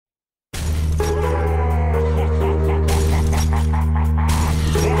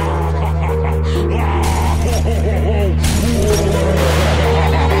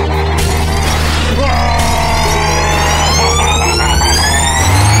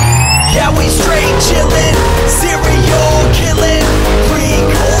we straight chillin', serial killing, three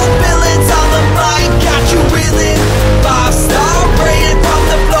cool villains on the mic, got you reeling. 5-star rated from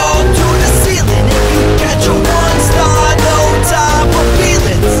the floor to the ceiling. If you catch a 1-star, no time for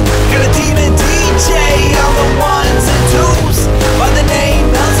feelings. Got a demon DJ on the ones and twos, by the name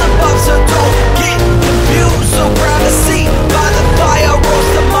Beelzebub, so don't get confused. So grab a seat by the fire,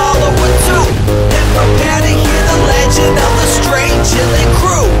 roast a marlow or two, and prepare to hear the legend of the straight chillin'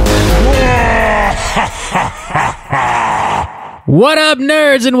 crew. What up,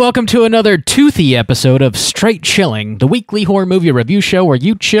 nerds, and welcome to another toothy episode of Straight Chilling, the weekly horror movie review show where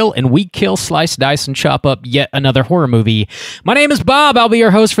you chill and we kill, slice, dice, and chop up yet another horror movie. My name is Bob. I'll be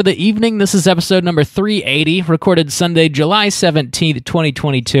your host for the evening. This is episode number 380, recorded Sunday, July 17th,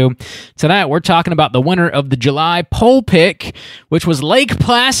 2022. Tonight, we're talking about the winner of the July poll pick, which was Lake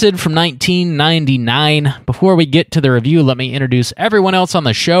Placid from 1999. Before we get to the review, let me introduce everyone else on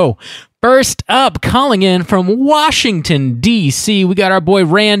the show. First up, calling in from Washington, D.C., we got our boy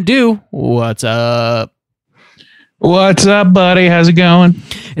Randu. What's up? What's up, buddy? How's it going?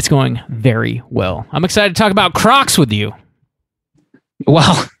 It's going very well. I'm excited to talk about Crocs with you.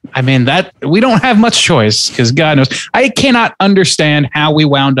 Well, I mean, that we don't have much choice because God knows. I cannot understand how we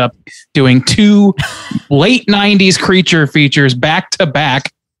wound up doing two late 90s creature features back to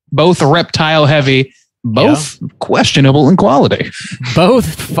back, both reptile heavy. Both questionable in quality.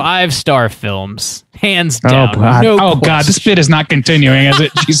 Both 5-star films, hands down. Oh, God. No God, this bit is not continuing, is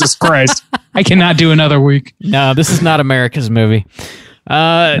it? Jesus Christ. I cannot do another week. No, this is not America's movie.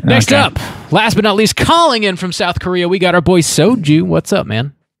 Next up, last but not least, calling in from South Korea, we got our boy Soju. What's up,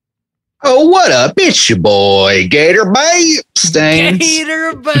 man? Oh, what up? It's your boy, Gator Bait. Stains.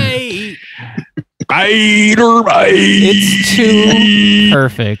 Gator Bait. Gator Bait. It's too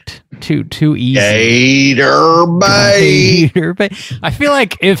perfect. Too easy. Gator Bait. Gator Bait. I feel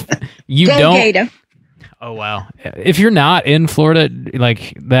like if you Go Gator. Oh wow, if you're not in Florida,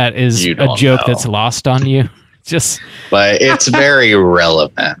 like that is a joke that's lost on you. But it's very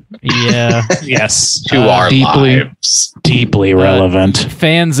relevant. Yeah. Yes. To our lives. Deeply relevant.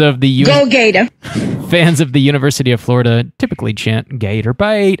 Fans of the Go Gator. Fans of the University of Florida typically chant Gator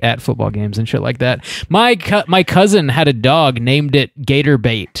Bait at football games and shit like that. My cousin had a dog, named it Gator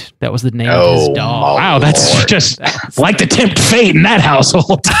Bait. That was the name of his dog. Wow, that's just like to tempt fate in that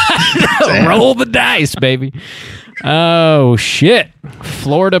household. Roll the dice, baby. Oh shit.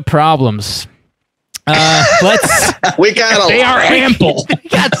 Florida problems. We got they are ample. We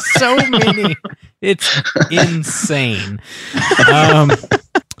got so many. It's insane.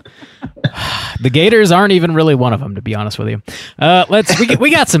 The Gators aren't even really one of them, to be honest with you.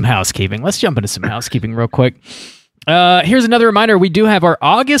 We got some housekeeping. Let's jump into some housekeeping real quick. Here's another reminder. We do have our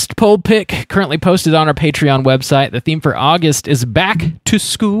August poll pick currently posted on our Patreon website. The theme for August is back to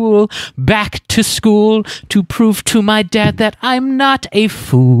school, to prove to my dad that I'm not a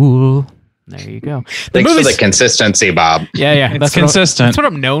fool. There you go. Thanks for the consistency, Bob. Yeah. That's consistent. That's what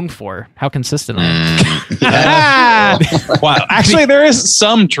I'm known for. How consistent I am. Wow. Actually, there is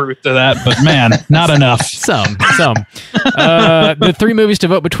some truth to that, but man, not enough. Some. The three movies to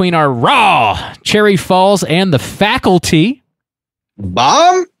vote between are Raw, Cherry Falls, and The Faculty.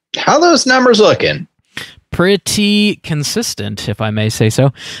 Bob, how those numbers looking? Pretty consistent, if I may say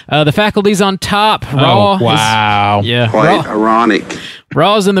so. The Faculty's on top. Raw. Oh, wow. Quite ironic.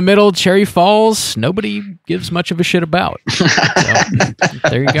 Raw's in the middle. Cherry Falls, nobody gives much of a shit about. So,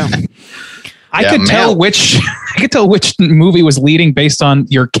 there you go. I could tell which movie was leading based on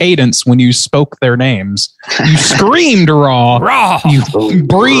your cadence when you spoke their names. You screamed Raw. Raw. You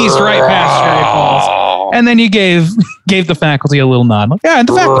breezed right past Cherry Falls. And then you gave The Faculty a little nod. Like, yeah,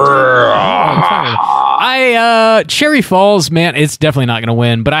 The Faculty. Cherry Falls, man, it's definitely not going to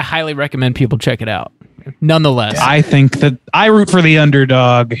win, but I highly recommend people check it out. Nonetheless, I think that I root for the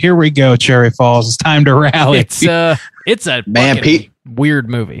underdog. Here we go, Cherry Falls. It's time to rally. It's a weird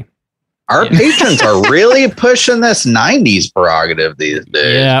movie. Our patrons are really pushing this 90s prerogative these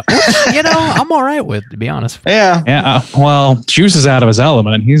days. Yeah, I'm all right with, to be honest. Yeah. Well, Juice is out of his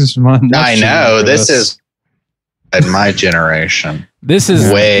element. He's. I know. This is in my generation. This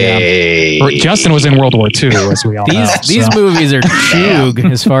is way. Yeah. Justin was in World War II, as we all know. These movies are chug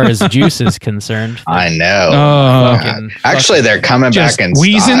as far as Juice is concerned. I know. Actually, they're coming back in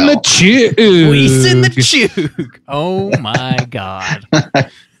wheezing the chug. Wheezing the chug. Oh my god,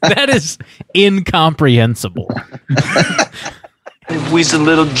 that is incomprehensible. We's a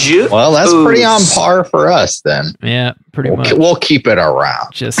little Jew. Well, that's pretty on par for us then. Yeah, pretty much. We'll keep it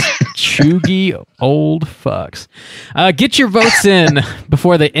around. Just chuggy old fucks. Get your votes in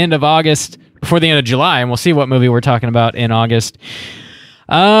before the end of August, before the end of July, and we'll see what movie we're talking about in August.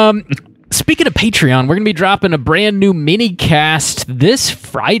 speaking of Patreon, we're going to be dropping a brand new mini cast this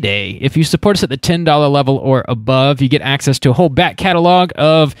Friday. If you support us at the $10 level or above, you get access to a whole back catalog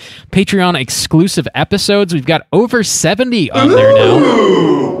of Patreon exclusive episodes. We've got over 70 on there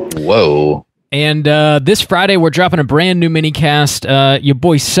now. Whoa. And this Friday, we're dropping a brand new mini cast. Your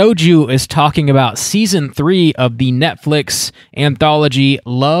boy Soju is talking about season 3 of the Netflix anthology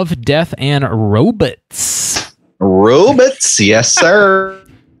Love, Death, and Robots. Robots, yes, sir.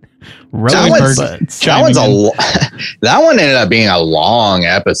 That one ended up being a long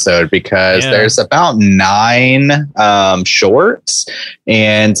episode because there's about 9 shorts,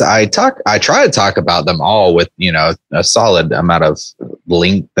 and I try to talk about them all with a solid amount of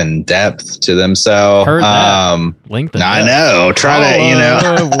length and depth to them. So length and I depth.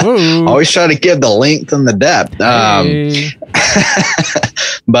 know, always try to give the length and the depth.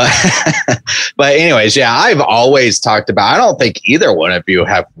 But anyways, yeah, I've always talked about, I don't think either one of you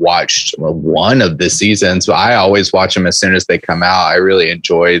have watched one of the seasons, but I always watch them as soon as they come out. I really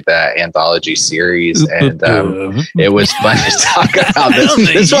enjoyed that anthology series, and it was fun to talk about this.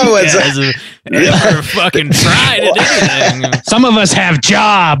 This one was never fucking tried anything. Some of us have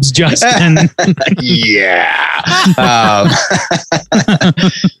jobs, Justin.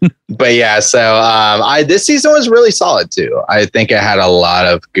 But yeah, so this season was really solid too. I think it had a lot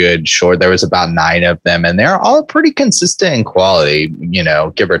of good short. There was about 9 of them, and they're all pretty consistent in quality,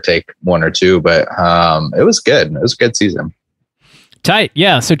 give or take 1 or 2. But it was good. It was a good season. Tight.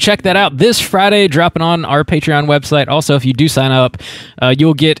 Yeah. So check that out this Friday, dropping on our Patreon website. Also, if you do sign up,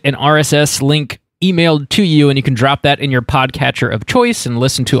 you'll get an RSS link emailed to you, and you can drop that in your podcatcher of choice and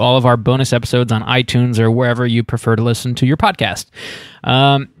listen to all of our bonus episodes on iTunes or wherever you prefer to listen to your podcast.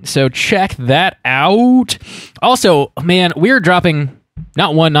 So check that out. Also, man, we're dropping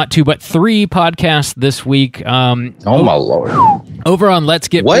not 1, not 2, but 3 podcasts this week. Oh my Lord. Over on Let's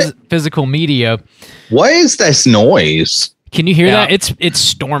Get Physical Media. What is this noise? Can you hear that? It's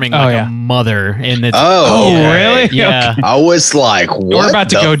storming like a mother. And it's really? Yeah. I was like, what? We're about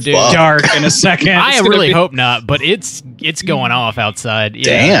to go dark in a second. I really hope not, but it's going off outside. Yeah.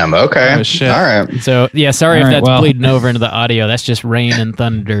 Damn. Okay. Oh, shit. All right. So yeah, sorry if that's bleeding over into the audio. That's just rain and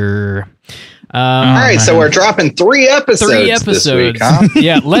thunder. All right, so we're dropping 3 episodes this week, huh?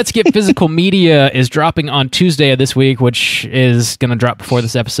 Yeah, Let's Get Physical Media is dropping on Tuesday of this week, which is going to drop before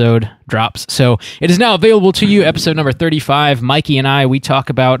this episode drops. So it is now available to you, episode number 35. Mikey and I, we talk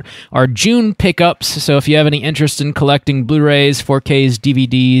about our June pickups. So if you have any interest in collecting Blu-rays, 4Ks,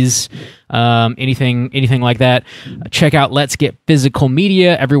 DVDs, anything like that, check out Let's Get Physical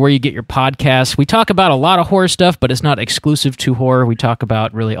Media everywhere you get your podcasts. We talk about a lot of horror stuff, but it's not exclusive to horror. We talk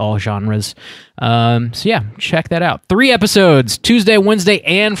about really all genres. So yeah, check that out. 3 episodes, Tuesday, Wednesday,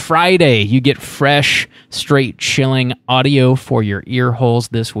 and Friday. You get fresh, straight, chilling audio for your ear holes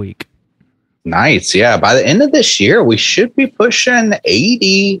this week. Nice. Yeah. By the end of this year, we should be pushing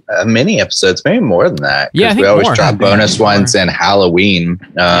 80 mini episodes, maybe more than that. Yeah, I think we always more. drop bonus ones in Halloween.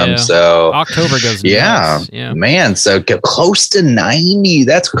 So October goes nuts. Yeah, man. So get close to 90.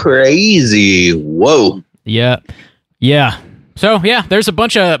 That's crazy. Whoa. Yeah. So yeah, there's a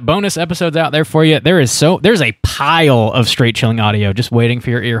bunch of bonus episodes out there for you. There's a pile of straight chilling audio just waiting for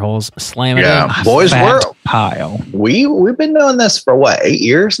your ear holes. Slam it in. Boys, pile. We've been doing this for what, 8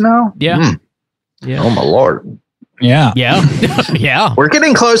 years now? Yeah. Yeah. Oh my Lord. Yeah. Yeah. We're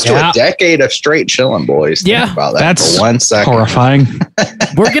getting close to a decade of straight chilling, boys. Think about that that's for 1 second. Horrifying.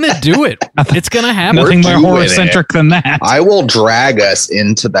 We're gonna do it. It's gonna happen. Nothing more horror centric than that. I will drag us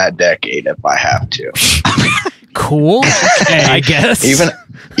into that decade if I have to. Cool. Okay, I guess. Even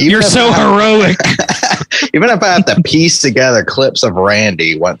You're so heroic. Even if I have to piece together clips of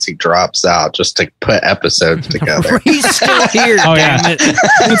Randy once he drops out just to put episodes together. He's still here. Damn it.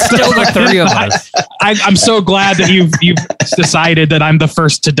 It's still the 3 of us. I'm so glad that you've decided that I'm the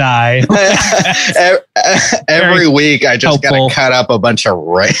first to die. Every week, I just got to cut up a bunch of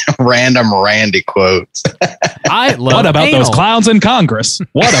random Randy quotes. I love What about anal. those clowns in Congress?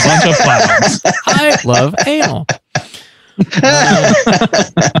 What a bunch of clowns. I love anal.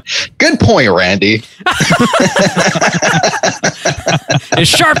 Good point, Randy. As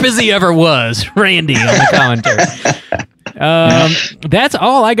sharp as he ever was, Randy on the commentary. That's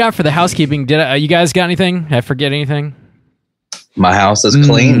all I got for the housekeeping. Did you guys got anything? Did I forget anything? My house is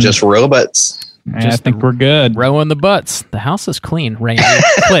clean, just robots. I think we're good. Rowing the butts. The house is clean, Randy.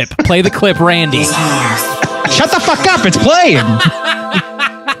 Play the clip, Randy. Shut the fuck up! It's playing.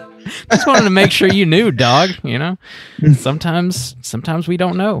 Just wanted to make sure you knew, dog. You know, sometimes we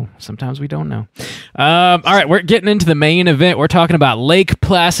don't know. All right, we're getting into the main event. We're talking about Lake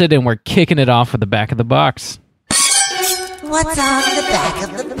Placid, and we're kicking it off with the back of the box. What's on the back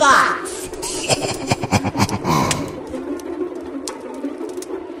of the box?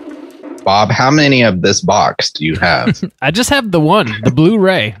 Bob, how many of this box do you have? I just have the one, the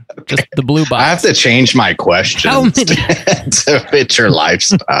Blu-ray, just the blue box. I have to change my questions How many? to fit your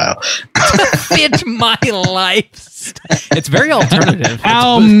lifestyle. Fit my life. It's very alternative.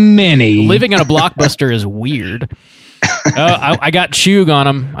 How many? Living in a Blockbuster is weird. I got Chug on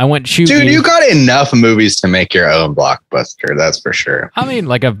them. I went Chug. Dude, you got enough movies to make your own Blockbuster. That's for sure. I mean,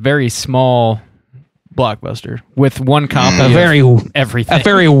 like a very small Blockbuster with one copy a of very everything. a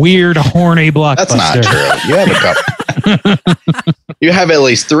very weird, horny Blockbuster. That's not true. You have a couple. You have at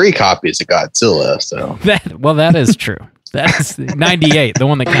least 3 copies of Godzilla. So that is true. That's 98, the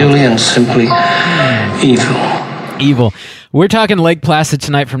one that Purely counts. and simply evil. Evil. We're talking Lake Placid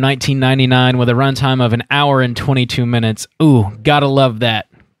tonight from 1999 with a runtime of 1 hour and 22 minutes. Ooh, gotta love that.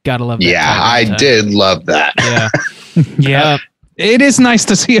 Gotta love that. yeah, I did love that. Yeah. Yeah. It is nice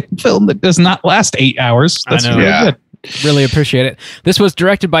to see a film that does not last 8 hours. That's I know. really Yeah. good. Really appreciate it. This was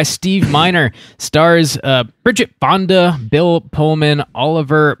directed by Steve Miner, stars Bridget Fonda, Bill Pullman,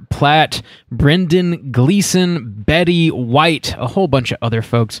 Oliver Platt, Brendan Gleeson, Betty White, a whole bunch of other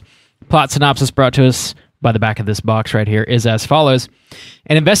folks. Plot synopsis brought to us by the back of this box right here is as follows.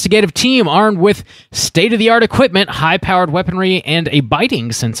 An investigative team armed with state-of-the-art equipment, high-powered weaponry, and a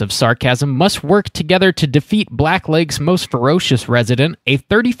biting sense of sarcasm must work together to defeat Black Lake's most ferocious resident, a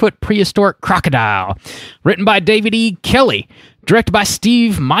 30-foot prehistoric crocodile. Written by David E. Kelly, directed by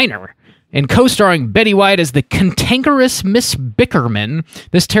Steve Miner, and co-starring Betty White as the cantankerous Miss Bickerman,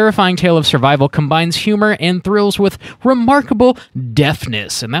 this terrifying tale of survival combines humor and thrills with remarkable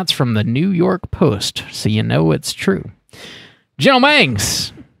deftness. And that's from the New York Post, so you know it's true. General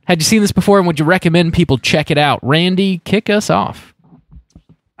Mangs, had you seen this before, and would you recommend people check it out? Randy, kick us off.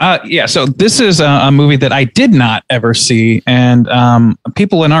 Yeah, so this is a movie that I did not ever see, and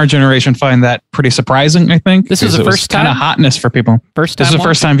people in our generation find that pretty surprising, I think. This was the first time? kind of hotness for people. First This time is the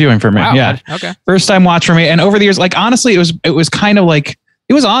first time viewing for me, Wow. yeah. Okay. First time watch for me, and over the years, like, honestly, it was kind of like,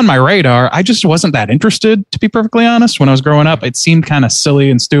 it was on my radar. I just wasn't that interested, to be perfectly honest. When I was growing up, it seemed kind of silly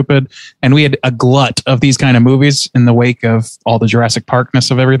and stupid, and we had a glut of these kind of movies in the wake of all the Jurassic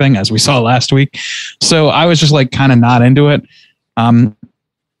Parkness of everything, as we saw last week. So I was just like kind of not into it.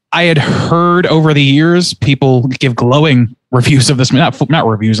 I had heard over the years people give glowing reviews of this, not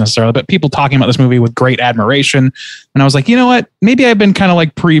reviews necessarily, but people talking about this movie with great admiration. And I was like, you know what? Maybe I've been kind of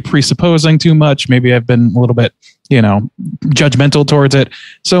like presupposing too much. Maybe I've been a little bit, judgmental towards it.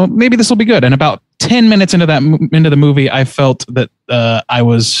 So maybe this will be good. And about 10 minutes into the movie, I felt that I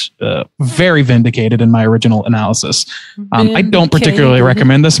was very vindicated in my original analysis. I don't particularly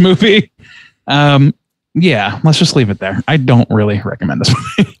recommend this movie. Yeah, let's just leave it there. I don't really recommend this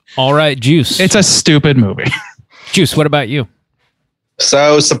movie. All right, Juice. It's a stupid movie. Juice, what about you?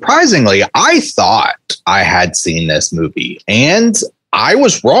 So surprisingly, I thought I had seen this movie, and I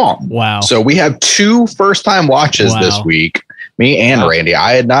was wrong. Wow. So we have 2 first-time watches this week, me and Randy.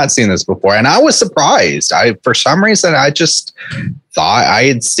 I had not seen this before, and I was surprised. For some reason, I just thought I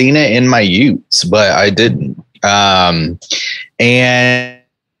had seen it in my youth, but I didn't. And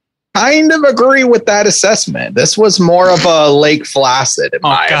kind of agree with that assessment. This was more of a Lake Placid, in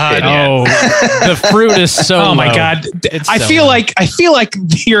my opinion. Oh, the fruit is so Oh my low. God. It's I so feel low. like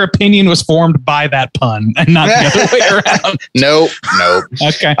your opinion was formed by that pun and not the other way around. Nope.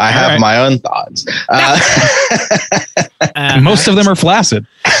 Okay. I have all right. my own thoughts. Most of them are flaccid.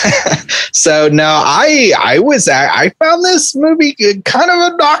 So no, I found this movie kind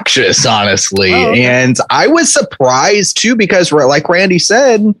of obnoxious, honestly. Oh, okay. And I was surprised too, because like Randy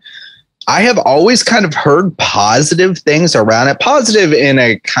said, I have always kind of heard positive things around it. Positive in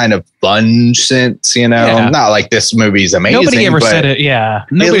a kind of fun sense, Yeah. not like this movie's amazing. Nobody ever but said it. Yeah.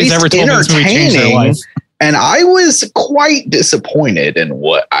 at Nobody's least ever told me this movie changed their entertaining. life. And I was quite disappointed in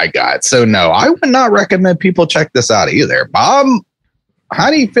what I got. So no, I would not recommend people check this out either. Bob, how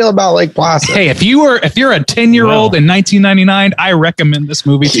do you feel about Lake Placid? Hey, if you're a 10-year-old in 1999, I recommend this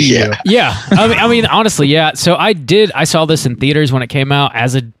movie to you. Yeah. I mean, honestly, yeah. So I saw this in theaters when it came out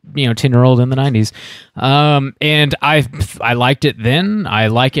as a 10-year-old in the 90s. And I liked it then. I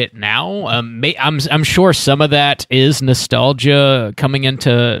like it now. I'm sure some of that is nostalgia coming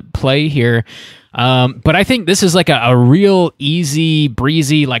into play here. But I think this is like a real easy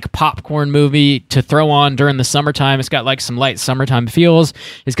breezy, like popcorn movie to throw on during the summertime. It's got like some light summertime feels.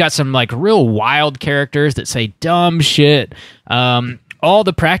 It's got some like real wild characters that say dumb shit. all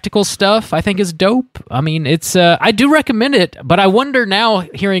the practical stuff I think is dope. I mean, it's I do recommend it, but I wonder now,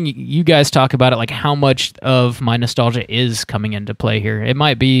 hearing you guys talk about it, like how much of my nostalgia is coming into play here. It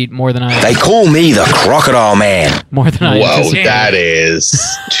might be more than I. They call me the Crocodile Man. More than I. Whoa, anticipated. that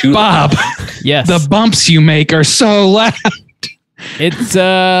is too. Bob, Yes. the bumps you make are so loud. It's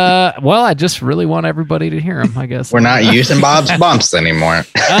well, I just really want everybody to hear them, I guess. We're not using Bob's bumps anymore.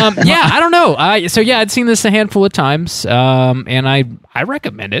 Yeah, I don't know. I'd seen this a handful of times, and I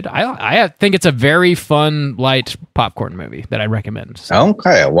recommend it. I think it's a very fun, light popcorn movie that I recommend. So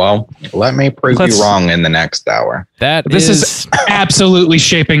Okay, well, let me prove you wrong in the next hour. This is absolutely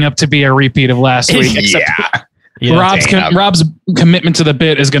shaping up to be a repeat of last week. Except Yeah. Rob's commitment to the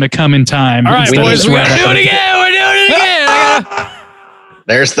bit is going to come in time. All right, instead of boys, just we're right gonna do after. it again. We're doing it again.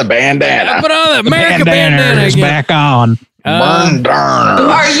 There's the bandana. Put on the America Bandana bandana is again. back on. Burn darn.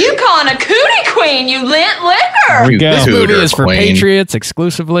 Are you calling a cootie queen, you lint liquor? we go. This movie is for Queen. Patriots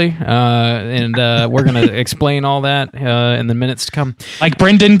exclusively, and we're going to explain all that in the minutes to come. Like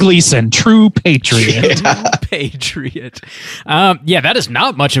Brendan Gleeson, true patriot. Patriot. Yeah, that is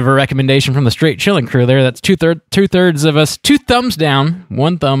not much of a recommendation from the Straight Chilling crew there. That's two-thirds of us. 2 thumbs down.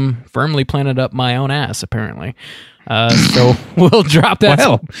 1 thumb firmly planted up my own ass, apparently. So we'll drop that.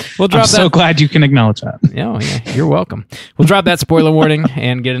 Well, we'll drop I'm so glad you can acknowledge that. Yeah, you're welcome. We'll drop that spoiler warning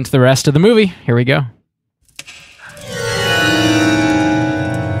and get into the rest of the movie. Here we go.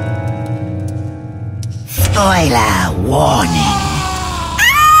 Spoiler warning.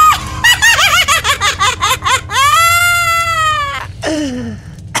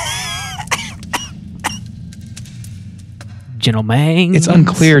 Gentlemen. It's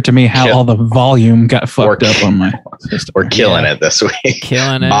unclear to me how all the volume got fucked up on my system. We're killing it this week.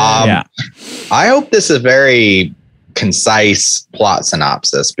 Killing it. Yeah. I hope this is a very concise plot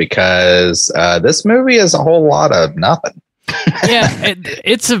synopsis because this movie is a whole lot of nothing. Yeah,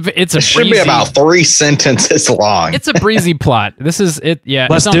 it's a It should be breezy- about 3 sentences long. It's a breezy plot. This is it. Yeah,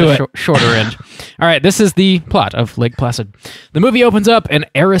 Let's it's on do the it. shorter end. All right, this is the plot of Lake Placid. The movie opens up in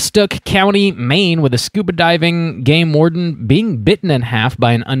Aroostook County, Maine, with a scuba diving game warden being bitten in half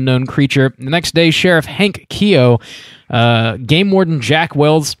by an unknown creature. The next day, Sheriff Hank Keogh, game warden Jack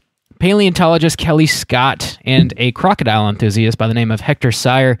Wells, paleontologist Kelly Scott, and a crocodile enthusiast by the name of Hector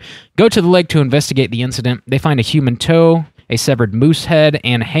Sire go to the lake to investigate the incident. They find a human toe, a severed moose head,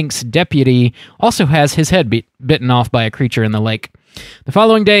 and Hank's deputy also has his head bitten off by a creature in the lake. The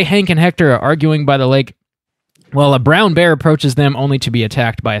following day, Hank and Hector are arguing by the lake while a brown bear approaches them, only to be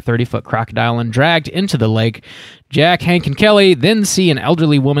attacked by a 30-foot crocodile and dragged into the lake. Jack, Hank, and Kelly then see an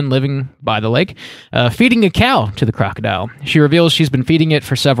elderly woman living by the lake, feeding a cow to the crocodile. She reveals she's been feeding it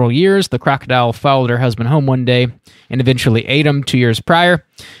for several years. The crocodile followed her husband home one day and eventually ate him 2 years prior.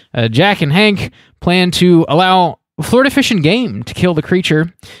 Jack and Hank plan to allow Florida Fish and Game to kill the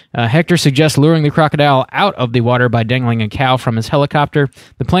creature. Hector suggests luring the crocodile out of the water by dangling a cow from his helicopter.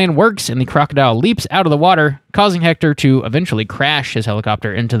 The plan works, and the crocodile leaps out of the water, causing Hector to eventually crash his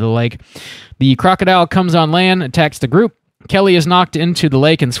helicopter into the lake. The crocodile comes on land, attacks the group. Kelly is knocked into the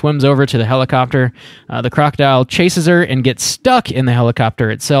lake and swims over to the helicopter. The crocodile chases her and gets stuck in the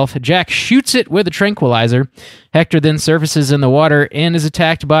helicopter itself. Jack shoots it with a tranquilizer. Hector then surfaces in the water and is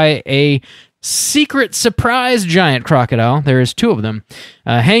attacked by a secret surprise giant crocodile. There is 2 of them.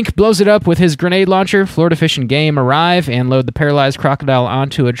 Hank blows it up with his grenade launcher. Florida Fish and Game arrive and load the paralyzed crocodile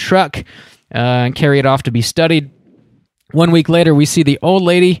onto a truck and carry it off to be studied. 1 week later, we see the old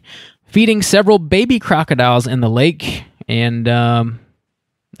lady feeding several baby crocodiles in the lake, and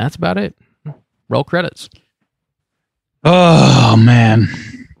that's about it. Roll credits. Oh, man.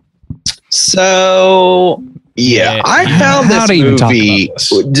 So, yeah, I found How this to even talk movie, about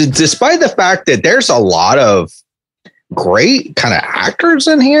this? despite the fact that there's a lot of great kind of actors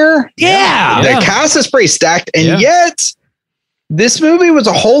in here. Yeah. The cast is pretty stacked, and Yeah. yet this movie was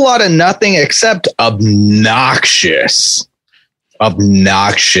a whole lot of nothing except obnoxious,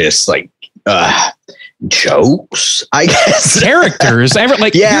 like jokes, I guess. Characters. Here's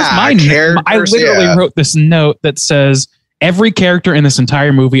my I characters, literally yeah. wrote this note that says every character in this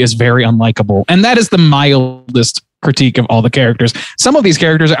entire movie is very unlikable. And that is the mildest critique of all the characters. Some of these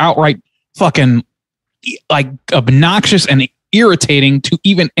characters are outright fucking like obnoxious and irritating to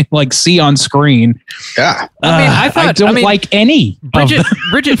even like see on screen. Yeah. I don't like any.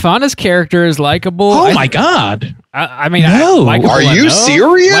 Bridget Fonda's character is likable. Oh my God. I mean, No. likable Are you enough?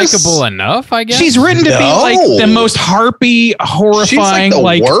 serious? Likable enough, I guess. She's written to be like the most harpy, horrifying, She's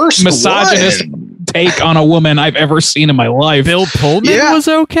like the worst misogynist one. take on a woman I've ever seen in my life. Bill Pullman was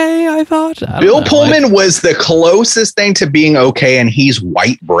okay, I thought. Bill Pullman was the closest thing to being okay, and he's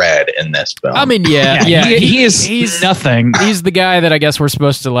white bread in this film. I mean, yeah. He's nothing. He's the guy that I guess we're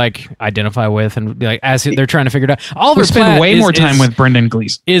supposed to like identify with, and like as they're trying to figure it out. Oliver spend Platt way more time with Brendan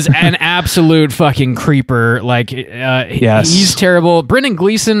Gleeson. Is an absolute fucking creeper. Like, he's terrible. Brendan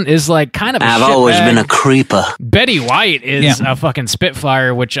Gleeson is like kind of. I've always been a creeper. Betty White is a fucking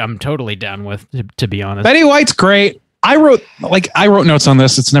spitfire, which I'm totally down with, to be honest. Betty White's great. I wrote notes on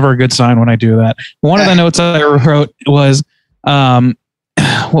this. It's never a good sign when I do that. One of the notes I wrote was,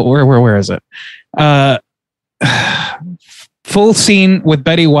 where is it? Full scene with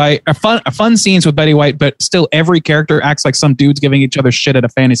Betty White, fun scenes with Betty White, but still every character acts like some dudes giving each other shit at a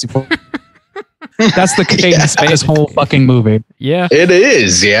fantasy football. That's the cadence of this whole fucking movie. Yeah, it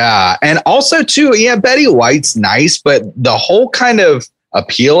is. Yeah, and also too, Betty White's nice, but the whole kind of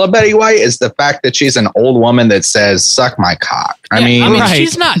appeal of Betty White is the fact that she's an old woman that says "suck my cock." I mean, right,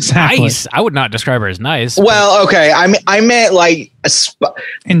 she's not nice. I would not describe her as nice. Well, okay, I meant like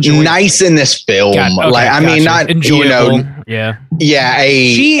nice in this film. Not enjoyable. Yeah.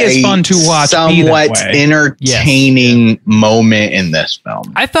 She is fun to watch. Somewhat entertaining moment in this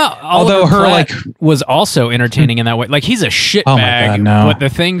film. I thought, although her Platt was also entertaining in that way. Like, he's a shitbag, but the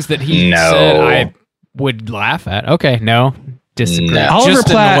things that he said, I would laugh at. Okay, no. Disagree. No. Oliver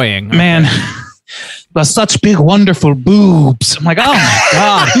Platt, annoying. Man, such big, wonderful boobs. I'm like, oh my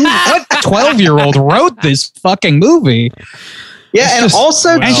God, what 12-year-old wrote this fucking movie? Yeah,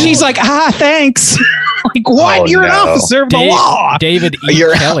 and she's like, thanks. Like, what? You're an officer of the law. David E.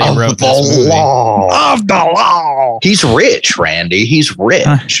 Kelly wrote this movie. Of the law. He's rich, Randy. He's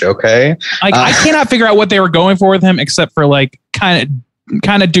rich, okay? Like, I cannot figure out what they were going for with him, except for like kind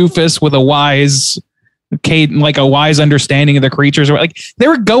of doofus with a wise understanding of the creatures. Or like, they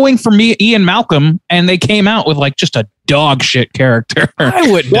were going for Ian Malcolm, and they came out with like just a dog shit character.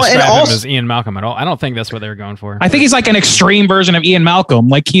 I wouldn't describe him as Ian Malcolm at all. I don't think that's what they were going for. I think he's like an extreme version of Ian Malcolm.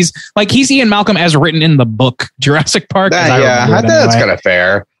 Like he's Ian Malcolm as written in the book Jurassic Park. I think that's kind of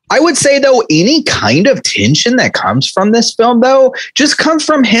fair. I would say, though, any kind of tension that comes from this film, though, just comes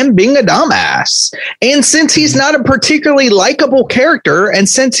from him being a dumbass. And since he's not a particularly likable character, and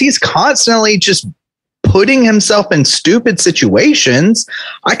since he's constantly just putting himself in stupid situations,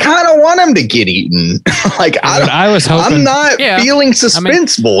 I kind of want him to get eaten. Like, I was hoping. I'm not feeling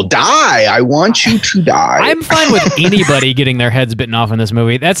suspenseful. Die. I want you to die. I'm fine with anybody getting their heads bitten off in this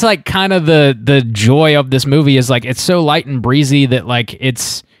movie. That's like kind of the joy of this movie, is like it's so light and breezy that like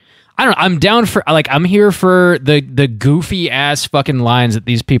it's. I don't know. I'm down for, like, I'm here for the goofy ass fucking lines that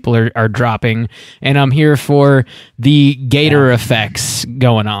these people are dropping, and I'm here for the gator effects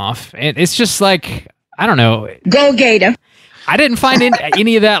going off. And it's just like, I don't know. Go Gator. I didn't find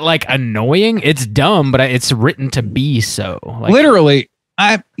any of that like annoying. It's dumb, but it's written to be so. Like, literally.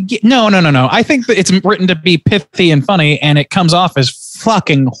 No. I think that it's written to be pithy and funny, and it comes off as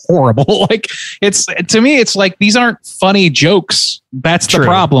fucking horrible. Like, it's, to me, it's like, these aren't funny jokes. That's the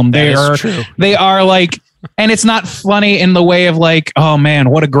problem. They are like, and it's not funny in the way of like, oh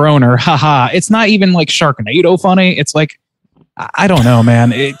man, what a groaner, haha. It's not even like Sharknado funny. It's like, I don't know,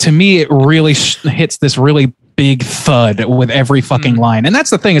 man. To me, it really hits this really big thud with every fucking line. And that's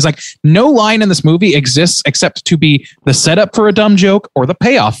the thing, is like, no line in this movie exists except to be the setup for a dumb joke or the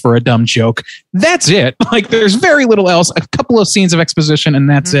payoff for a dumb joke. That's it. Like, there's very little else. A couple of scenes of exposition, and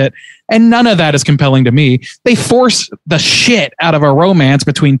that's it. And none of that is compelling to me. They force the shit out of a romance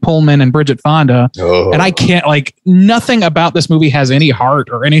between Pullman and Bridget Fonda. And I can't, like, nothing about this movie has any heart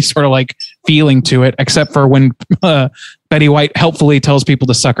or any sort of like feeling to it, except for when Betty White helpfully tells people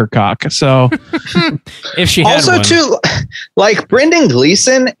to suck her cock. So if she had also one. too, like, Brendan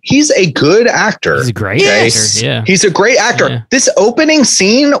Gleeson, he's a good actor. He's a great actor. Yeah. He's a great actor. Yeah. This opening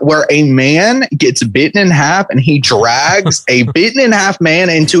scene where a man gets bitten in half and he drags a bitten in half man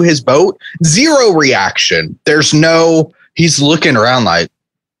into his boat, zero reaction. There's no, he's looking around like,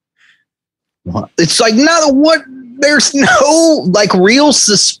 what? It's like, not what. There's no like real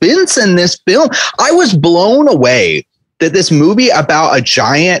suspense in this film. I was blown away that this movie about a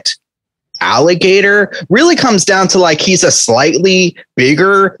giant alligator really comes down to like, he's a slightly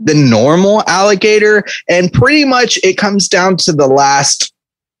bigger than normal alligator. And pretty much it comes down to the last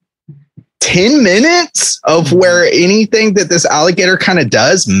 10 minutes of where anything that this alligator kind of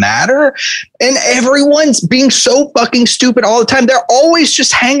does matter. And everyone's being so fucking stupid all the time. They're always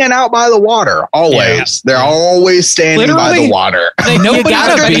just hanging out by the water. Always. Yeah. They're always standing by the water. Nobody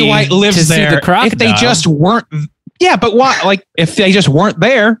Betty White lives there. If they just weren't. Yeah, but why? Like, if they just weren't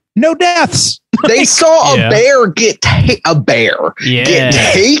there, no deaths. They saw a bear get taken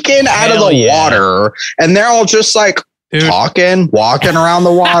out of the water, and they're all just like talking, walking around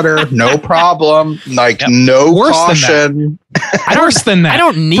the water, no problem, like no Worse caution. Worse than that. I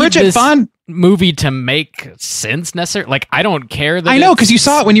don't need Bridget this Fonda movie to make sense necessarily. Like, I don't care that I know, because you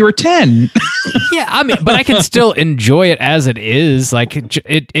saw it when you were 10. Yeah, I mean, but I can still enjoy it as it is. Like,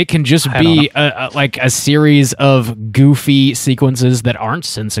 it can just be like a series of goofy sequences that aren't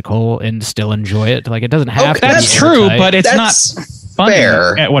sensical and still enjoy it. Like, it doesn't have to. That's be true, airtight. but it's not funny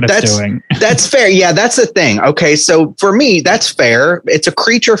at what it's doing. That's fair. Yeah, that's the thing. Okay, so for me, that's fair. It's a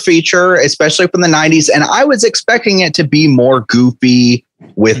creature feature, especially from the 90s, and I was expecting it to be more goofy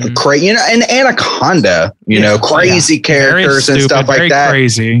with an Anaconda, crazy characters and stuff like that.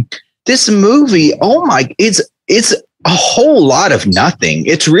 Crazy. This movie, it's a whole lot of nothing.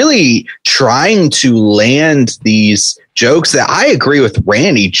 It's really trying to land these jokes that I agree with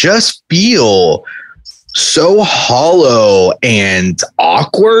Randy just feel so hollow and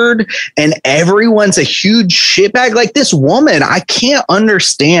awkward, and everyone's a huge shitbag. Like this woman, I can't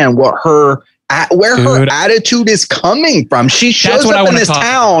understand where her attitude is coming from. She shows up in this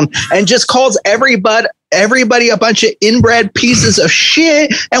town and just calls everybody a bunch of inbred pieces of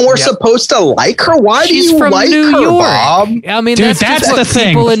shit, and we're supposed to like her. Why do you like New her, York. Bob? I mean, dude, that's the what thing.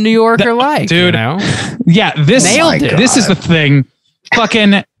 People in New York are like, dude. Yeah, this is the thing.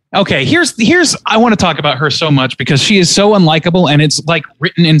 Fucking. Okay, here's I want to talk about her so much because she is so unlikable, and it's like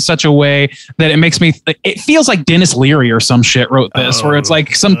written in such a way that it makes me it feels like Dennis Leary or some shit wrote this, where it's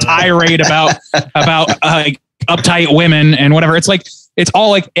like some tirade about uptight women and whatever. It's like it's all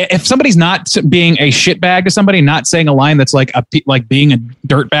like if somebody's not being a shitbag to somebody, not saying a line that's like being a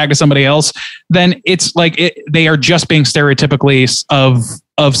dirtbag to somebody else, then it's like they are just being stereotypically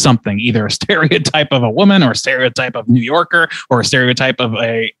of something, either a stereotype of a woman or a stereotype of New Yorker or a stereotype of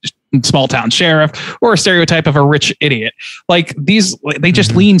a small town sheriff or a stereotype of a rich idiot. Like these, they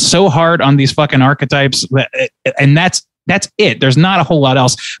just lean so hard on these fucking archetypes and that's it. There's not a whole lot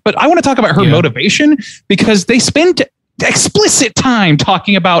else, but I want to talk about her motivation because they spend explicit time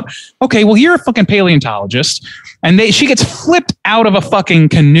talking about, okay, well, you're a fucking paleontologist, and she gets flipped out of a fucking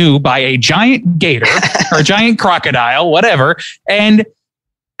canoe by a giant gator or a giant crocodile, whatever. And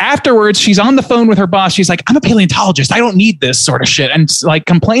afterwards, she's on the phone with her boss. She's like, I'm a paleontologist. I don't need this sort of shit. And like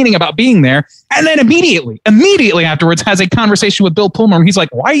complaining about being there. And then immediately afterwards has a conversation with Bill Pullman. Where he's like,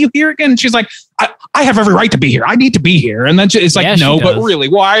 why are you here again? And she's like, I have every right to be here. I need to be here. And then it's like, no, but really,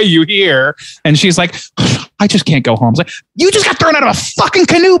 why are you here? And she's like, I just can't go home. It's like, you just got thrown out of a fucking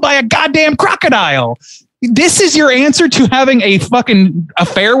canoe by a goddamn crocodile. This is your answer to having a fucking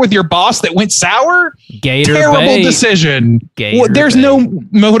affair with your boss that went sour? Terrible decision. There's no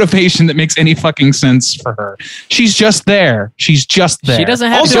motivation that makes any fucking sense for her. She's just there. She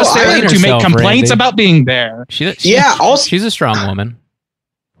doesn't have to make complaints about being there. She's a strong woman.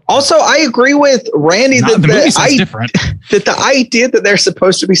 Also, I agree with Randy that the idea that there's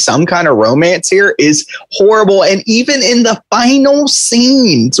supposed to be some kind of romance here is horrible. And even in the final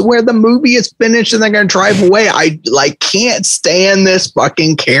scenes where the movie is finished and they're going to drive away, I can't stand this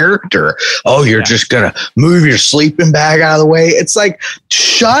fucking character. Oh, you're just going to move your sleeping bag out of the way. It's like,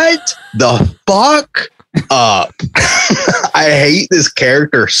 shut the fuck up. I hate this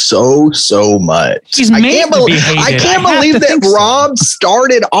character so much. I can't believe that Rob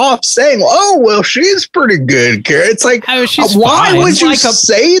started off saying, oh, well, she's pretty good. It's like, why would you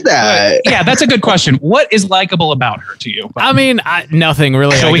say that? Yeah, that's a good question. What is likable about her to you? I mean, nothing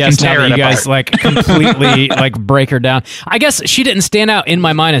really. So I guess now that you guys like completely like break her down. I guess she didn't stand out in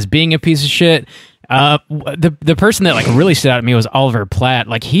my mind as being a piece of shit. The person that like really stood out to me was Oliver Platt.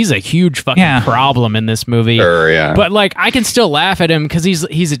 Like he's a huge fucking problem in this movie. Sure, yeah. But like I can still laugh at him because he's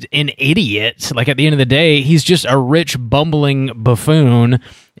an idiot. Like at the end of the day, he's just a rich bumbling buffoon,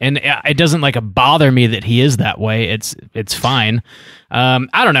 and it doesn't like bother me that he is that way. It's fine.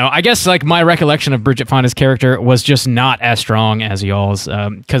 I don't know. I guess like my recollection of Bridget Fonda's character was just not as strong as y'all's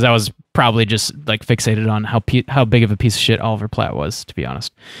because I was probably just like fixated on how big of a piece of shit Oliver Platt was, to be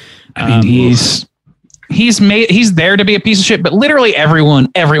honest. I mean, he's there to be a piece of shit, but literally everyone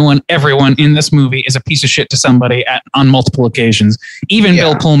in this movie is a piece of shit to somebody on multiple occasions. Even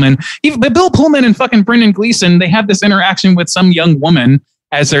Bill Pullman, and fucking Brendan Gleeson, they have this interaction with some young woman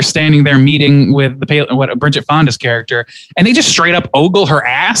as they're standing there meeting with Bridget Fonda's character, and they just straight up ogle her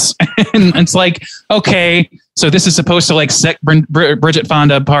ass. And it's like, okay, So this is supposed to like set Bridget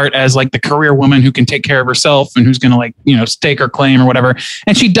Fonda apart as like the career woman who can take care of herself and who's going to like, stake her claim or whatever.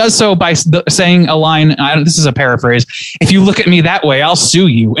 And she does so by saying a line. This is a paraphrase. If you look at me that way, I'll sue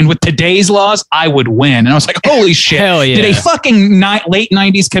you. And with today's laws, I would win. And I was like, holy shit. Hell yeah. Did a fucking late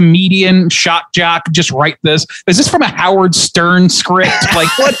 90s comedian shock jock just write this? Is this from a Howard Stern script? Like,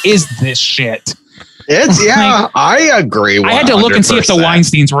 what is this shit? I agree. 100%. I had to look and see if the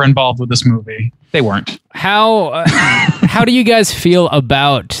Weinsteins were involved with this movie. They weren't. How do you guys feel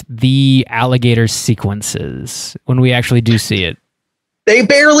about the alligator sequences when we actually do see it? They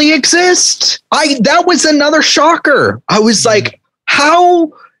barely exist. That was another shocker. I was like,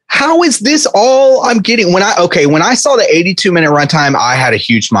 how is this all I'm getting? When I saw the 82-minute runtime, I had a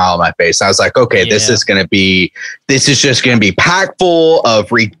huge smile on my face. I was like, okay, this is just going to be packed full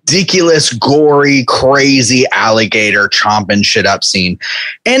of ridiculous, gory, crazy alligator chomping shit up scene.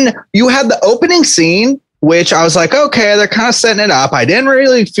 And you had the opening scene, which I was like, okay, they're kind of setting it up. I didn't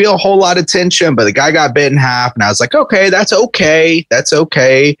really feel a whole lot of tension, but the guy got bit in half, and I was like, okay, that's okay. That's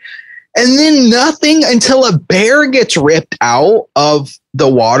okay. And then nothing until a bear gets ripped out of the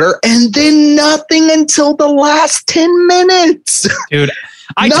water, and then nothing until the last 10 minutes. Dude,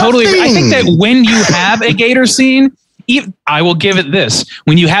 I think that when you have a gator scene, I will give it this.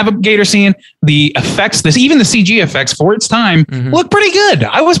 When you have a gator scene, the effects, even the CG effects for its time look pretty good.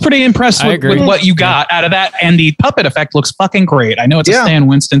 I was pretty impressed with what you got out of that. And the puppet effect looks fucking great. I know it's a Stan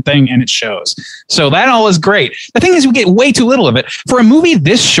Winston thing and it shows. So that all is great. The thing is, we get way too little of it. For a movie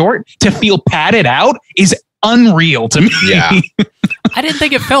this short to feel padded out is unreal to me. Yeah. I didn't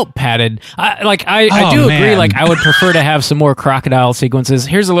think it felt padded. I do agree. Like, I would prefer to have some more crocodile sequences.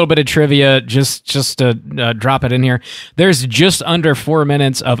 Here's a little bit of trivia, just to drop it in here. There's just under 4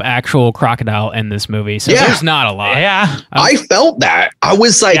 minutes of actual crocodile in this movie, so there's not a lot. Yeah, I felt that. I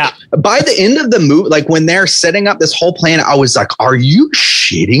was like, by the end of the movie, like when they're setting up this whole plan, I was like, are you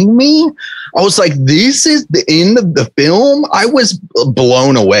shitting me? I was like, this is the end of the film. I was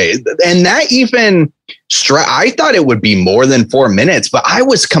blown away, and that even. I thought it would be more than 4 minutes, but I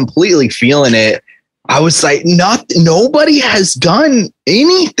was completely feeling it. I was like, nobody has done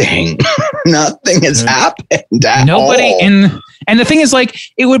anything. Nothing has happened at Nobody all. And the thing is, like,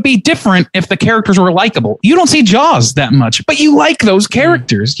 it would be different if the characters were likable. You don't see Jaws that much, but you like those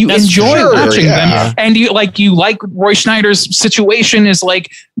characters. You enjoy watching them, and you like Roy Schneider's situation is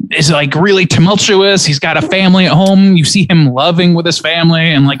like really tumultuous. He's got a family at home. You see him loving with his family,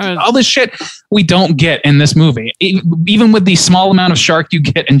 and like all this shit we don't get in this movie. Even with the small amount of shark you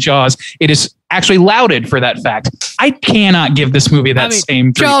get in Jaws, it is actually lauded for that fact. I cannot give this movie that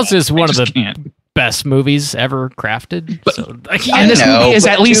same. Jaws is one of the best movies ever crafted. But, and this movie is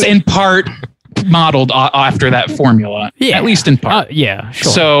at least in part modeled after that formula. Yeah, at least in part. Sure.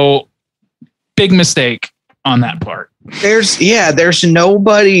 So big mistake on that part. There's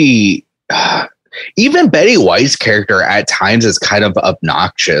nobody. Even Betty White's character at times is kind of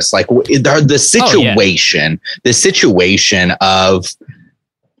obnoxious. Like the situation of,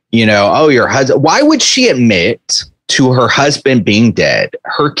 your husband. Why would she admit to her husband being dead,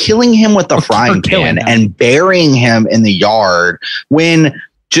 her killing him with a frying pan and burying him in the yard, when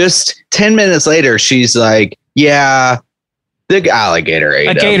just 10 minutes later she's like, yeah, the alligator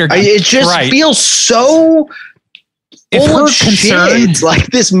ate him. It just feels so if her concern, like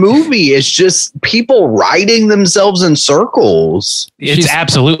this movie is just people riding themselves in circles. She's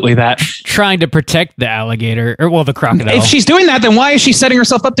absolutely that. Trying to protect the alligator, the crocodile. If she's doing that, then why is she setting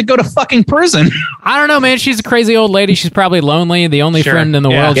herself up to go to fucking prison? I don't know, man. She's a crazy old lady. She's probably lonely. The only friend in the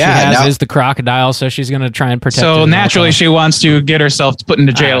world she has is the crocodile, so she's going to try and protect it. So naturally, she wants to get herself put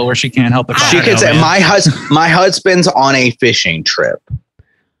into jail where she can't help the crocodile. She could say, my husband's on a fishing trip.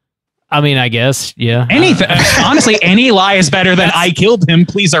 I mean, I guess, yeah. Anything. Honestly, any lie is better than I killed him.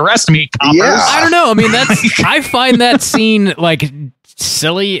 Please arrest me, coppers. Yeah. I don't know. I mean, I find that scene like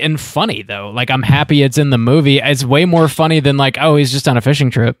silly and funny though. Like, I'm happy it's in the movie. It's way more funny than like, oh, he's just on a fishing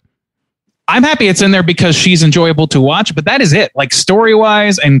trip. I'm happy it's in there because she's enjoyable to watch, but that is it. Like,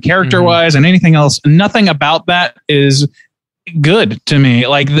 story-wise and character-wise and anything else, nothing about that is good to me.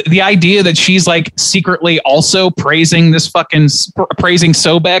 Like the idea that she's like secretly also praising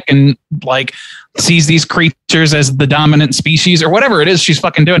Sobek and like sees these creatures as the dominant species or whatever it is she's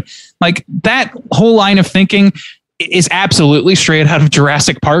fucking doing. Like, that whole line of thinking is absolutely straight out of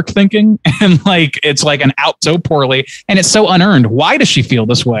Jurassic Park thinking. And like, it's like an out so poorly and it's so unearned. Why does she feel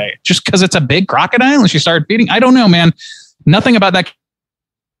this way? Just because it's a big crocodile and she started feeding? I don't know, man. Nothing about that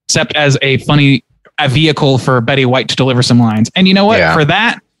except as a vehicle for Betty White to deliver some lines. And you know what? For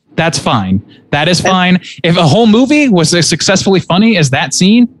that's fine. That is fine. If a whole movie was as successfully funny as that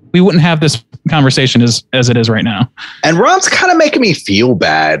scene, we wouldn't have this conversation as it is right now. And Rob's kind of making me feel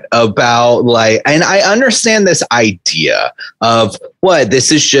bad about and I understand this idea of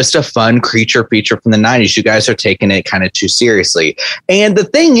this is just a fun creature feature from the 90s. You guys are taking it kind of too seriously. And the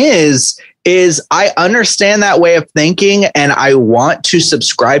thing is I understand that way of thinking, and I want to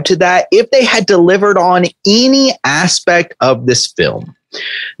subscribe to that if they had delivered on any aspect of this film.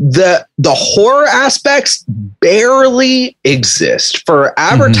 The horror aspects barely exist for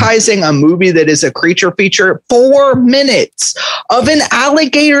advertising a movie that is a creature feature. 4 minutes of an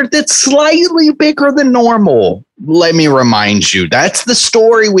alligator that's slightly bigger than normal. Let me remind you, that's the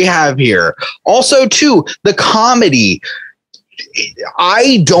story we have here. Also, too, the comedy.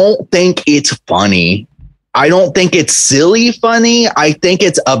 I don't think it's funny. I don't think it's silly funny. I think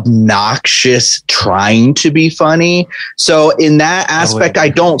it's obnoxious trying to be funny. So in that aspect, I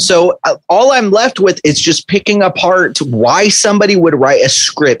don't. So all I'm left with is just picking apart why somebody would write a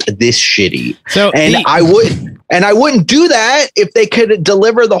script this shitty. I wouldn't do that if they could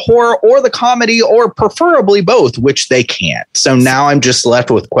deliver the horror or the comedy, or preferably both, which they can't. So now I'm just left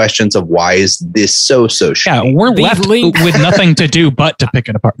with questions of why is this so shitty? Yeah, we're left with nothing to do but to pick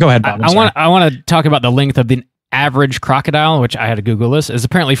it apart. Go ahead, Bob. I want to talk about the length of the average crocodile, which I had to Google this, is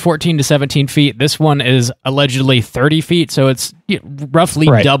apparently 14 to 17 feet. This one is allegedly 30 feet, so it's roughly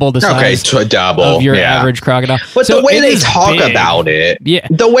double the size of your average crocodile. But so the way they talk about it,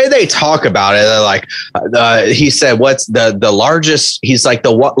 they're like, he said, what's the largest? He's like,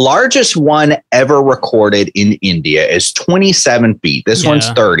 the largest one ever recorded in India is 27 feet. This one's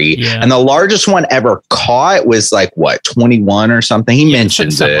 30. And the largest one ever caught was 21 or something. He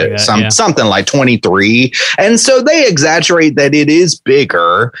mentions it, something like 23. And so they exaggerate that it is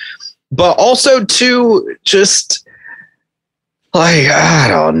bigger, but also too, just I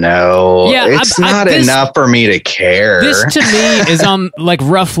don't know. Yeah, it's not enough for me to care. This to me is on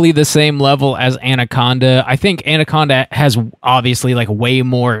roughly the same level as Anaconda. I think Anaconda has obviously way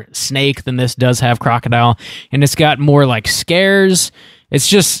more snake than this does have crocodile, and it's got more scares. It's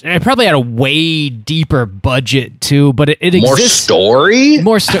just, it probably had a way deeper budget too, but it exists.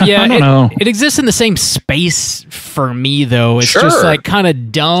 More story? Yeah, I don't know. It exists in the same space for me though. It's just kind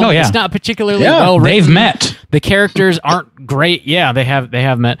of dumb. Oh, yeah. It's not particularly well written. They've met. The characters aren't great. Yeah, they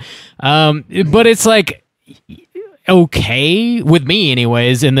have met. But it's okay with me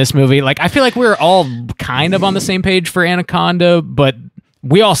anyways in this movie. I feel like we're all kind of on the same page for Anaconda, but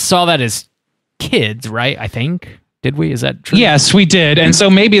we all saw that as kids, right? I think. Did we? Is that true? Yes, we did. And so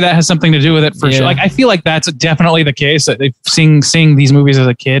maybe that has something to do with it for sure. I feel like that's definitely the case, that seeing these movies as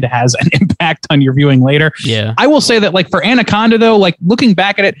a kid has an impact on your viewing later. Yeah. I will say that for Anaconda though, looking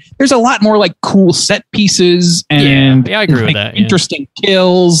back at it, there's a lot more cool set pieces and I agree with that. Interesting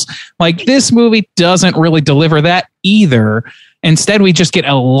kills. This movie doesn't really deliver that either. Instead, we just get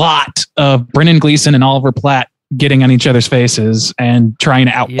a lot of Brendan Gleeson and Oliver Platt getting on each other's faces and trying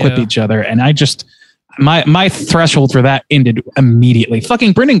to outquip each other. And I just... My threshold for that ended immediately.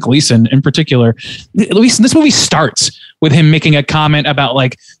 Fucking Brendan Gleeson in particular. At least this movie starts with him making a comment about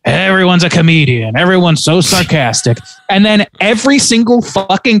everyone's a comedian, everyone's so sarcastic, and then every single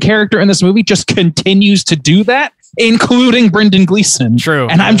fucking character in this movie just continues to do that, including Brendan Gleeson. True.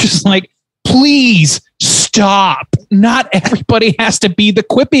 And I'm just please stop. Not everybody has to be the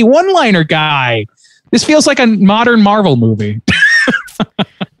quippy one-liner guy. This feels like a modern Marvel movie.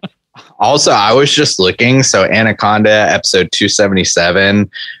 Also, I was just looking. So Anaconda episode 277,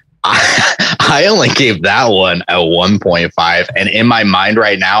 I only gave that one a 1.5. And in my mind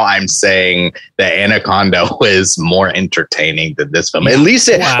right now, I'm saying that Anaconda was more entertaining than this film. At least,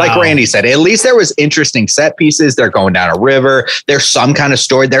 like Randy said, at least there was interesting set pieces. They're going down a river. There's some kind of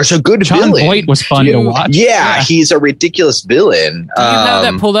story. There's a good villain. John Boyd was fun to watch. Yeah, he's a ridiculous villain. Do you have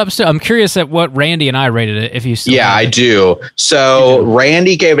that pulled up? So I'm curious at what Randy and I rated it. If you still I do. So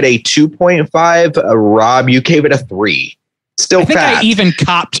Randy gave it a 2.5. Rob, you gave it a 3. Still, I think I even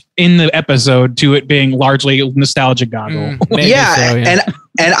copped in the episode to it being largely nostalgia goggle. And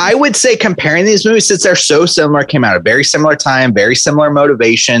I would say comparing these movies, since they're so similar, came out at a very similar time, very similar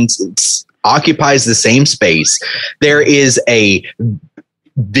motivations, it occupies the same space. There is a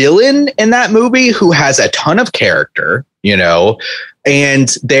villain in that movie who has a ton of character,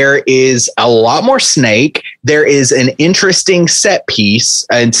 and there is a lot more snake. There is an interesting set piece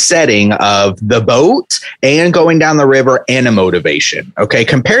and setting of the boat and going down the river and a motivation. Okay.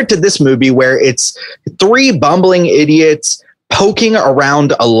 Compared to this movie where it's 3 bumbling idiots poking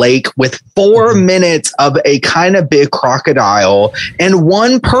around a lake with 4 minutes of a kind of big crocodile and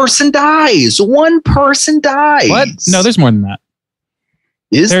one person dies. What? No, there's more than that.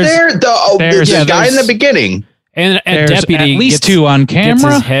 There's the guy in the beginning. And a There's deputy at least gets, 2 on gets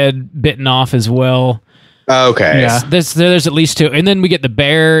camera. his head bitten off as well. Okay. Yeah. There's at least 2. And then we get the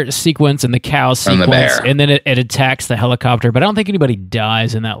bear sequence and the cow sequence. bear. And then it attacks the helicopter. But I don't think anybody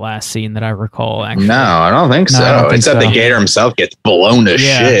dies in that last scene that I recall, actually. No, I don't think so. I don't think Except so. the gator himself gets blown to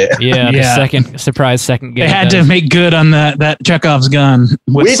shit. Yeah, Yeah. the second gator. They had to does. make good on that Chekhov's gun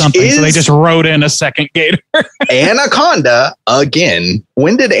with Which something, so they is- just wrote in a second gator. Anaconda, again.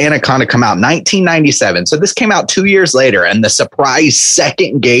 When did Anaconda come out? 1997. So this came out 2 years later, and the surprise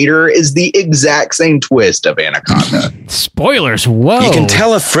second gator is the exact same twist of Anaconda. Spoilers, whoa. You can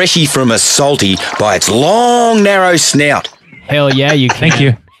tell a freshie from a salty by its long, narrow snout. Hell yeah, you can. Thank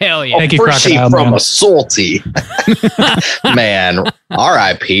you. Hell yeah. Thank you, Freshie Crocodile from Man. a salty. Man,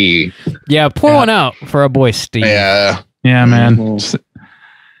 R.I.P. Yeah, pour one out for our boy Steve. Yeah. Yeah, man. Mhm.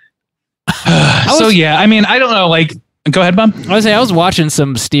 So yeah, I mean, I don't know. Like, go ahead, Bum. I was watching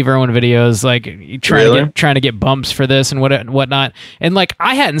some Steve Irwin videos, like Really? trying to get bumps for this and whatnot. And like,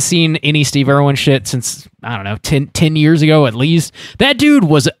 I hadn't seen any Steve Irwin shit since, I don't know, 10 years ago at least. That dude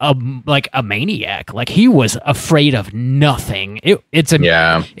was a maniac. Like, he was afraid of nothing.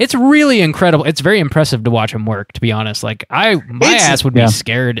 It's really incredible. It's very impressive to watch him work, to be honest. Like, my ass would be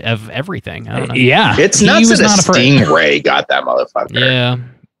scared of everything. I don't know. Yeah, It's he nuts was that a not afraid. stingray got that motherfucker. Yeah.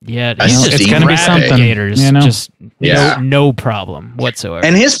 Yeah, That's he's just just gonna be grabbing something, gators, you know? just Yeah. no problem whatsoever.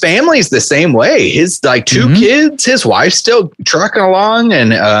 And his family's the same way. His like 2 kids, his wife's still trucking along,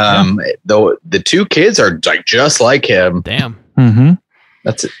 and the 2 kids are like just like him. Damn. Mm-hmm.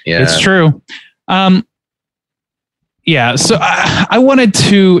 That's it. Yeah, It's true. Yeah. So I wanted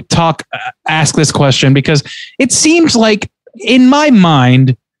to ask this question because it seems like, in my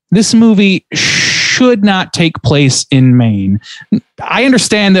mind, this movie should not take place in Maine. I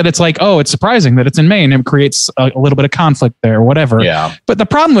understand that it's like, oh, it's surprising that it's in Maine. It creates a little bit of conflict there or whatever. Yeah. But the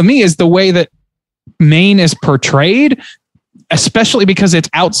problem with me is the way that Maine is portrayed, especially because its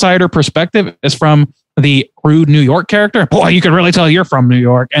outsider perspective is from the rude New York character. Boy, you can really tell you're from New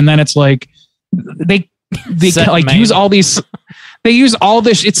York. And then it's like they Set in like Maine. use all these. They use all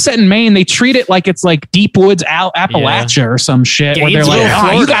this. It's set in Maine. They treat it like it's like Deep Woods, Appalachia or some shit. Where they're like, Gainesville, oh, you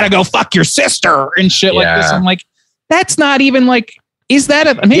Florida. gotta go fuck your sister and shit like this. Yeah. I'm like, that's not even like. Is that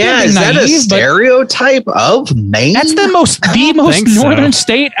a maybe I'm Is that a naive, but stereotype of Maine? that's the most think so. northern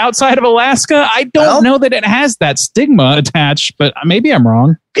state outside of Alaska. I don't know that it has that stigma attached, but maybe I'm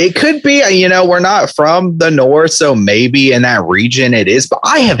wrong. It could be, we're not from the north, so maybe in that region it is, but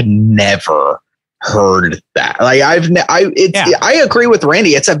I have never heard that. Like I agree with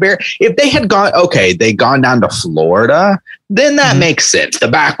Randy. It's if they had gone down to Florida, then that makes sense. The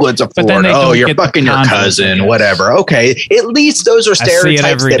backwoods of But then Florida. they Oh, don't you're get the fucking your context, I cousin, guess. whatever. Okay. At least those are see it stereotypes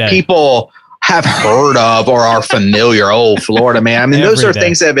every that day. people have heard of or are familiar. Oh, Florida, man. I mean, those Every are day.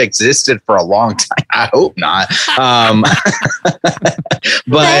 things that have existed for a long time. I hope not. Thank you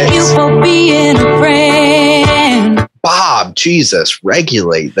But for being a friend. Bob, Jesus,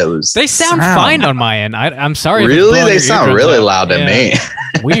 regulate those. They sound fine on my end. I'm sorry. if it's Really? blowing They your sound eardrums really out. loud to Yeah. me.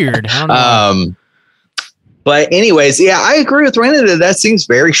 Weird. I don't know. But anyways, yeah, I agree with Randy that seems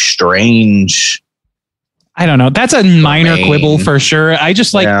very strange. I don't know. That's a minor Maine. quibble for sure. I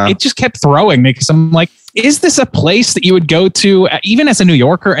just it just kept throwing me because I'm like, is this a place that you would go to even as a New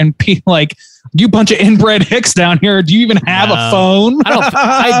Yorker and be like, you bunch of inbred hicks down here? Do you even have No. a phone?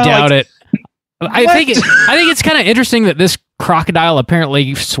 I doubt it. I think it's kind of interesting that this crocodile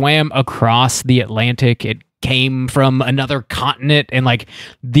apparently swam across the Atlantic. It came from another continent, and like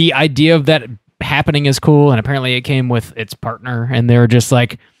the idea of that happening is cool. And apparently, it came with its partner, and they're just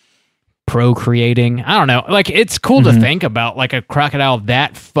like procreating. I don't know. Like, it's cool to think about, like, a crocodile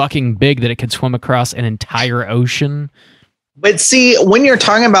that fucking big that it could swim across an entire ocean. But see, when you're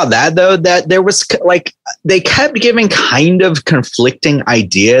talking about that, though, that there was like they kept giving kind of conflicting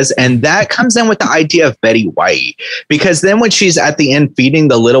ideas. And that comes in with the idea of Betty White, because then when she's at the end feeding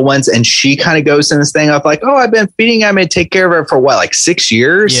the little ones and she kind of goes in this thing of like, oh, I've been feeding, I'm going to take care of her for what, like 6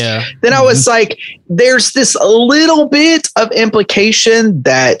 years? Yeah. Then I was like, there's this little bit of implication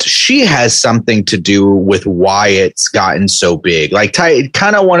that she has something to do with why it's gotten so big. Like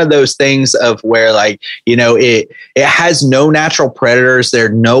kind of one of those things of where, like, it has no natural predators there.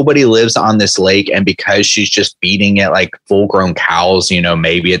 Nobody lives on this lake. And because she's just feeding it like full grown cows,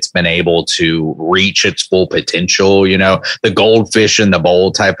 maybe it's been able to reach its full potential, the goldfish in the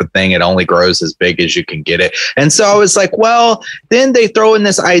bowl type of thing. It only grows as big as you can get it. And so I was like, well, then they throw in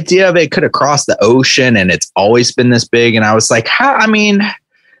this idea of it could have crossed the ocean and it's always been this big. And I was like,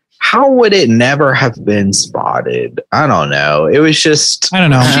 how would it never have been spotted? I don't know. It was just, I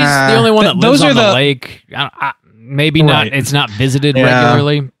don't know. She's the only one that lives those are on the the- lake. Maybe not. Right. It's not visited Yeah.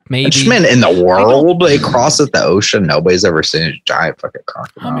 regularly. maybe. Men in the world, they cross at the ocean. Nobody's ever seen a giant fucking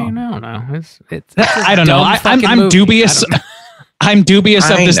crocodile. I mean, I don't know. It's I don't know. I'm dubious. I'm dubious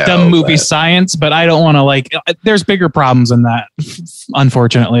of this dumb movie science, but I don't want to there's bigger problems than that,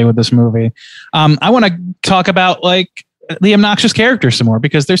 unfortunately, with this movie. I want to talk about the obnoxious characters some more,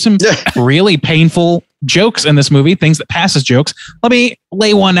 because there's some really painful jokes in this movie, things that pass as jokes. Let me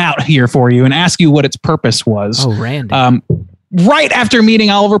lay one out here for you and ask you what its purpose was. Oh, Randy. Right after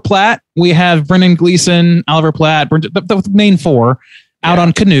meeting Oliver Platt, we have Brendan Gleeson, Oliver Platt, the main four, out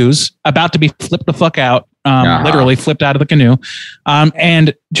on canoes, about to be flipped the fuck out. Literally flipped out of the canoe.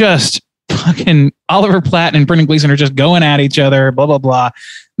 And just fucking Oliver Platt and Brendan Gleeson are just going at each other, blah, blah, blah.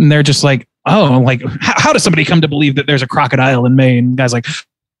 And they're just like, how does somebody come to believe that there's a crocodile in Maine? And the guy's like,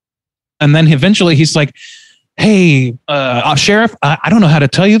 and then eventually he's like, hey, Sheriff, I don't know how to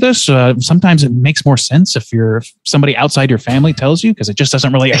tell you this. Sometimes it makes more sense if somebody outside your family tells you, because it just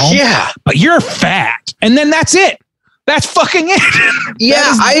doesn't really hit home. Yeah. But you're fat. And then that's it. That's fucking it.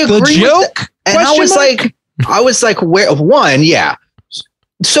 Yeah, I agree. Joke. And I was like, where? One, yeah.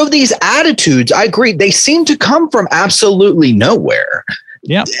 So these attitudes, I agree, they seem to come from absolutely nowhere.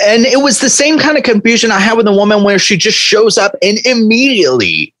 Yeah. And it was the same kind of confusion I had with the woman, where she just shows up and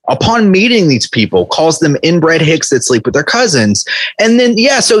immediately, upon meeting these people, calls them inbred hicks that sleep with their cousins. And then,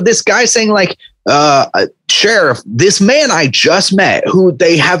 so this guy saying Sheriff, this man I just met, who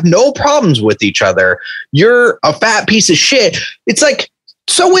they have no problems with each other, you're a fat piece of shit. It's like,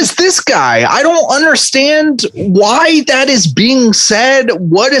 so is this guy. I don't understand why that is being said.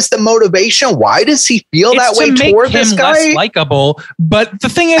 What is the motivation? Why does he feel that way toward this guy? Less likable. But the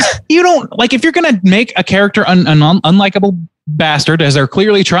thing is, you don't if you're going to make a character an unlikable bastard, as they're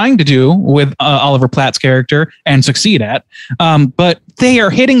clearly trying to do with Oliver Platt's character and succeed at. But they are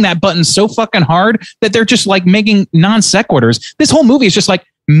hitting that button so fucking hard that they're just making non sequiturs. This whole movie is just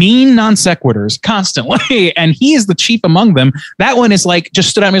mean non sequiturs constantly, and he is the chief among them. That one is just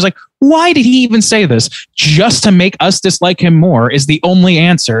stood out to me. He's like, why did he even say this? Just to make us dislike him more is the only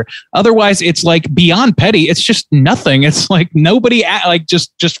answer. Otherwise, it's beyond petty. It's just nothing. It's nobody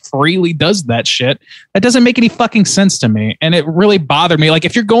just freely does that shit. That doesn't make any fucking sense to me, and it really bothered me.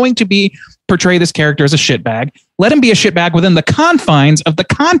 If you're going to portray this character as a shitbag, let him be a shitbag within the confines of the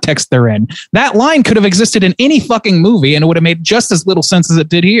context they're in. That line could have existed in any fucking movie, and it would have made just as little sense as it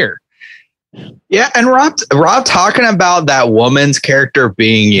did here. Yeah, and Rob talking about that woman's character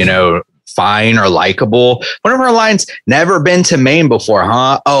being, fine or likable. One of her lines, never been to Maine before,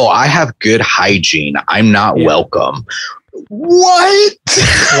 huh? Oh, I have good hygiene. I'm not welcome. What?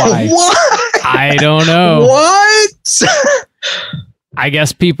 Why? What? I don't know. What? I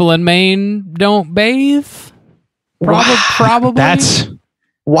guess people in Maine don't bathe. Probably. That's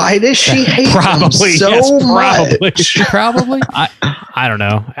why does she hate him so much? Probably. I don't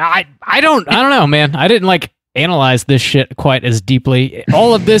know. I don't know, man. I didn't analyze this shit quite as deeply.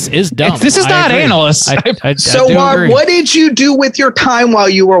 All of this is dumb. This is not analysis. So, what did you do with your time while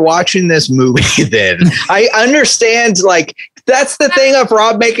you were watching this movie then? I understand, that's the thing of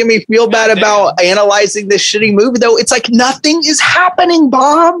Rob making me feel bad about analyzing this shitty movie, though. It's nothing is happening,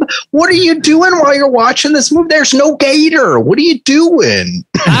 Bob. What are you doing while you're watching this movie? There's no gator. What are you doing?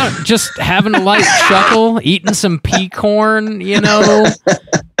 Just having a light chuckle, eating some pea corn,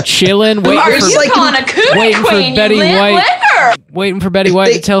 chilling, waiting for Betty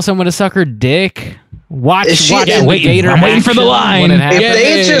White to tell someone to suck her dick. I'm waiting for the line. If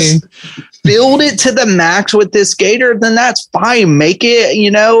they just build it to the max with this gator, then that's fine. Make it,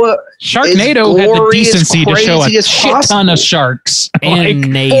 Sharknado had the decency to show a shit ton of sharks. And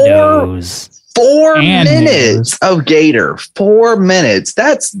NATOs. 4 minutes of gator. 4 minutes.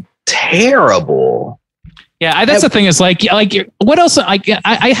 That's terrible. Yeah, that's the thing. Is what else?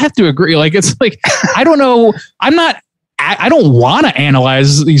 I have to agree. I don't know. I don't want to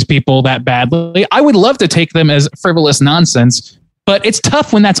analyze these people that badly. I would love to take them as frivolous nonsense, but it's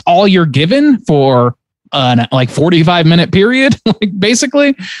tough when that's all you're given for 45-minute period,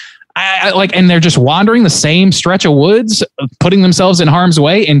 basically. And they're just wandering the same stretch of woods, putting themselves in harm's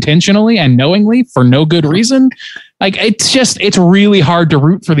way intentionally and knowingly for no good reason. It's really hard to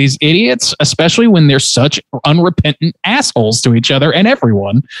root for these idiots, especially when they're such unrepentant assholes to each other and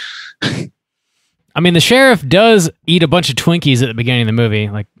everyone. I mean, the sheriff does eat a bunch of Twinkies at the beginning of the movie.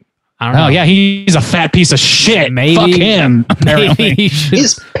 I don't know. Oh, yeah, he's a fat piece of shit. Maybe. Fuck him. Maybe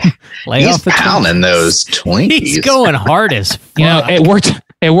he's pounding those Twinkies. He's going hard as fuck.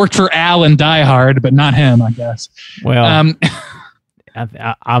 It worked for Al and Die Hard, but not him, I guess. Well, I mean,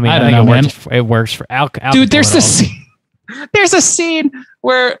 I think it works for Al. Dude, there's a scene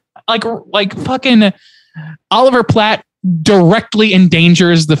where fucking Oliver Platt directly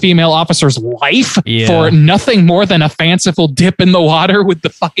endangers the female officer's life for nothing more than a fanciful dip in the water with the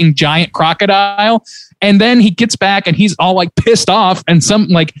fucking giant crocodile. And then he gets back and he's all like pissed off. And some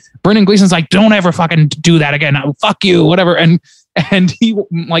like Brendan Gleeson's like, don't ever fucking do that again. Fuck you, whatever. And he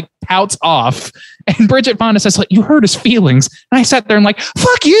like pouts off. And Bridget Fonda says, like, you hurt his feelings. And I sat there and like,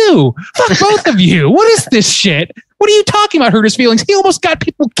 fuck you. Fuck both of you. What is this shit? What are you talking about? Hurt his feelings? He almost got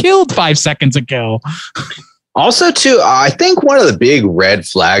people killed 5 seconds ago. Also, too, I think one of the big red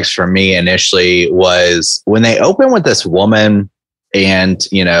flags for me initially was when they open with this woman and,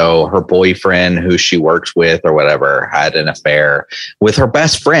 you know, her boyfriend who she worked with or whatever had an affair with her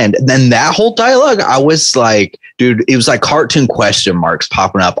best friend. And then that whole dialogue, I was like, dude, it was like cartoon question marks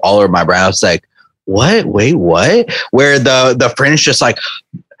popping up all over my brain. I was like, what? Wait, what? Where the friend's just like,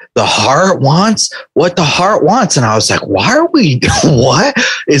 the heart wants what the heart wants. And I was like, why are we, what?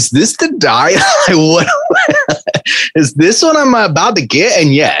 Is this the dialogue? What is this what I'm about to get?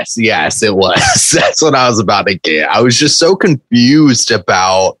 And yes, it was. That's what I was about to get. I was just so confused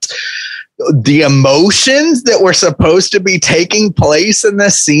about the emotions that were supposed to be taking place in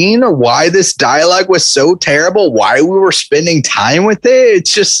this scene, why this dialogue was so terrible, why we were spending time with it.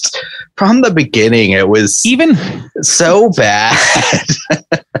 It's just from the beginning, it was even so bad.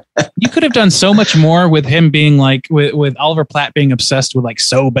 You could have done so much more with him being like, with Oliver Platt being obsessed with like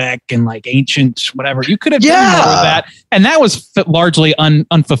Sobek and like ancient whatever. You could have done more of that. And that was largely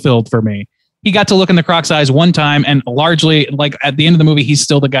unfulfilled for me. He got to look in the croc's eyes one time, and largely, like at the end of the movie, he's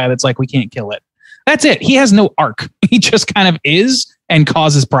still the guy that's like, we can't kill it. That's it. He has no arc. He just kind of is and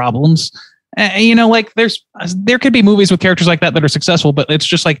causes problems. You know, like there could be movies with characters like that are successful, but it's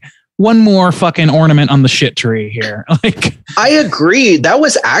just like one more fucking ornament on the shit tree here. Like, I agree. That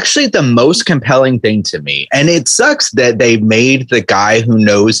was actually the most compelling thing to me. And it sucks that they made the guy who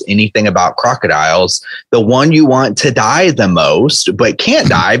knows anything about crocodiles the one you want to die the most, but can't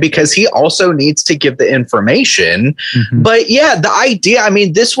die because he also needs to give the information. Mm-hmm. But yeah, the idea, I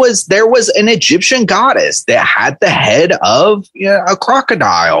mean, there was an Egyptian goddess that had the head of a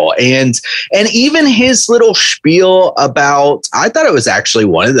crocodile, and even his little spiel about, I thought it was actually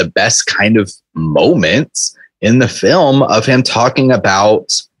one of the best kind of moments in the film of him talking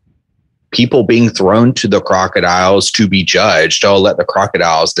about people being thrown to the crocodiles to be judged. Oh, let the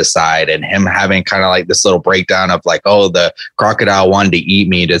crocodiles decide. And him having kind of like this little breakdown of like, oh, the crocodile wanted to eat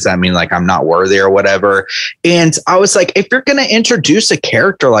me. Does that mean like I'm not worthy or whatever? And I was like, if you're going to introduce a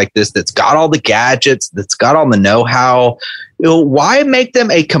character like this, that's got all the gadgets, that's got all the know-how, why make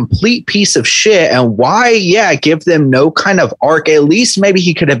them a complete piece of shit? And why, give them no kind of arc? At least maybe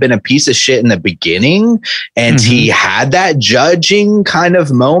he could have been a piece of shit in the beginning, and he had that judging kind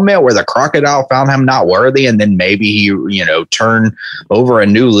of moment where the crocodile found him not worthy, and then maybe he, turn over a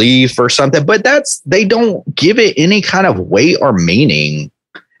new leaf or something. But they don't give it any kind of weight or meaning.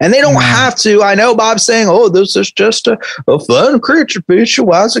 And they don't have to. I know Bob's saying, oh, this is just a fun creature feature.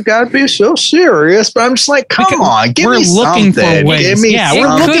 Why's it got to be so serious? But I'm just like, come on, give me something. For ways. Give me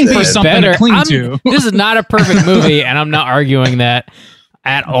we're looking for something to cling to. This is not a perfect movie, and I'm not arguing that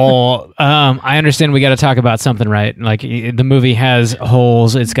at all. I understand we got to talk about something, right? Like, the movie has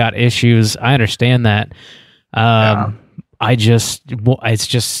holes. It's got issues. I understand that. It's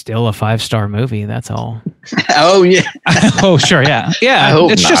just still a 5-star movie. That's all. Oh yeah. Oh sure. Yeah. Yeah.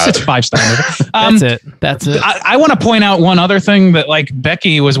 It's not. It's a 5-star movie. That's it. I want to point out one other thing that like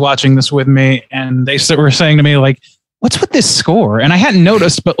Becky was watching this with me, and they were saying to me like, "What's with this score?" And I hadn't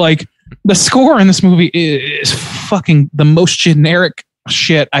noticed, but like the score in this movie is fucking the most generic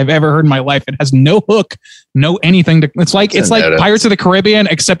shit I've ever heard in my life. It has no hook, no anything. It's like Pirates of the Caribbean,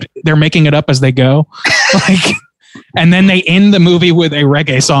 except they're making it up as they go. Like. And then they end the movie with a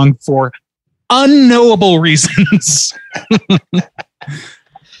reggae song for unknowable reasons.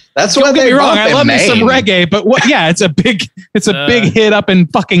 That's what they wrong. I love me some reggae, but what? Yeah, it's a big hit up in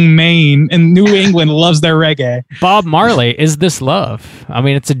fucking Maine, and New England loves their reggae. Bob Marley, Is This Love? I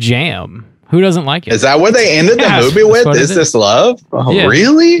mean, it's a jam. Who doesn't like it? Is that what they ended the movie with? Is This Love? Oh, yeah.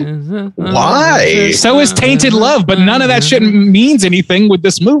 Really? Why? So is Tainted Love, but none of that shit means anything with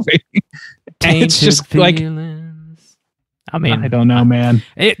this movie. And it's just feelings. Like. I mean, I don't know, man.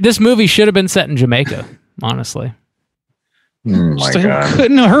 This movie should have been set in Jamaica, honestly. My God.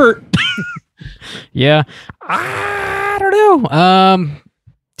 Couldn't have hurt. Yeah. I don't know.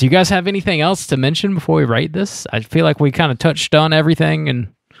 Do you guys have anything else to mention before we rate this? I feel like we kind of touched on everything,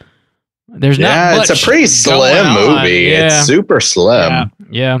 and there's not much. It's a pretty slim movie. Yeah. It's super slim.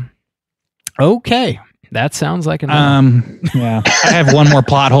 Yeah. Okay. That sounds like I have one more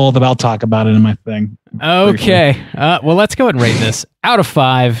plot hole that I'll talk about it in my thing. Okay. Well, let's go ahead and rate this. Out of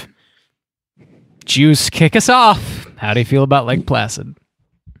 5, Juice, kick us off. How do you feel about Lake Placid?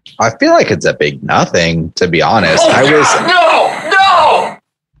 I feel like it's a big nothing, to be honest. No.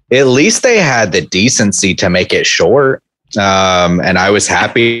 At least they had the decency to make it short. And I was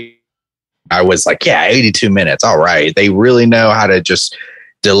happy. I was like, yeah, 82 minutes. All right. They really know how to just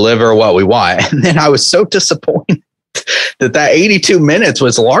deliver what we want. And then I was so disappointed that 82 minutes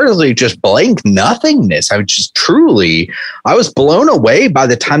was largely just blank nothingness. I was blown away by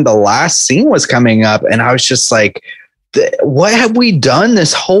the time the last scene was coming up. And I was just like, what have we done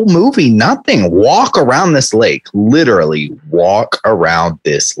this whole movie? Nothing. Walk around this lake. Literally walk around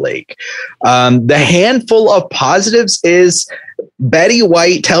this lake. The handful of positives is Betty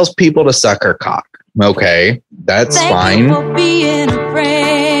White tells people to suck her cock. Okay, that's fine. For being a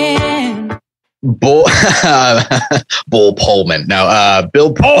friend. Bull Pullman. No,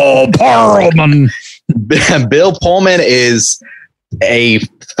 Bill Pullman. Bill Pullman is a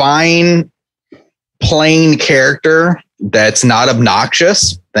fine, plain character that's not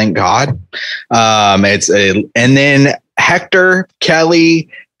obnoxious. Thank God. And then Hector, Kelly,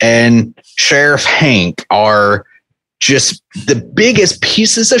 and Sheriff Hank are just the biggest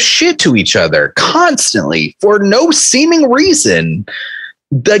pieces of shit to each other constantly for no seeming reason.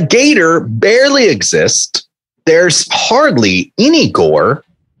 The gator barely exists. There's hardly any gore.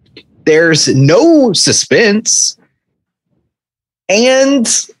 There's no suspense. And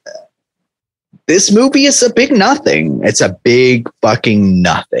this movie is a big nothing. It's a big fucking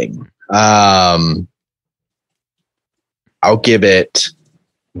nothing. I'll give it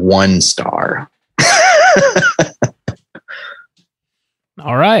 1 star.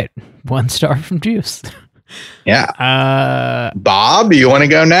 All right. 1 star from Juice. Yeah. Bob, you want to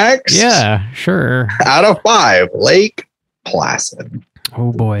go next? Yeah, sure. Out of 5, Lake Placid.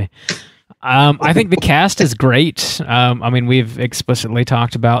 Oh boy. I think the cast is great. I mean, we've explicitly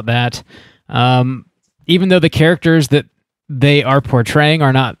talked about that. Even though the characters that they are portraying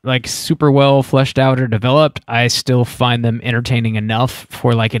are not like super well fleshed out or developed, I still find them entertaining enough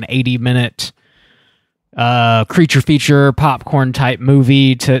for like an 80-minute creature feature popcorn type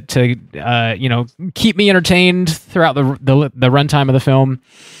movie to keep me entertained throughout the runtime of the film.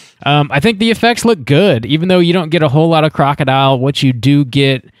 I think the effects look good, even though you don't get a whole lot of Crocodile. What you do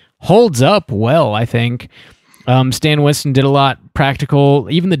get holds up well, I think. Stan Winston did a lot practical.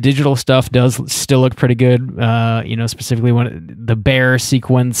 Even the digital stuff does still look pretty good. Specifically when the bear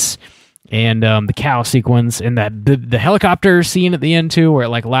sequence and the cow sequence and the helicopter scene at the end too, where it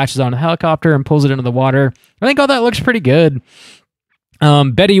like latches on a helicopter and pulls it into the water. I think all that looks pretty good.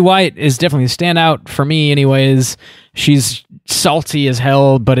 Betty White is definitely a standout for me anyways. She's salty as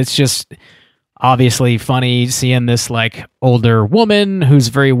hell, but it's just obviously funny seeing this like older woman who's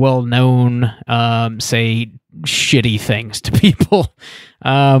very well known say shitty things to people.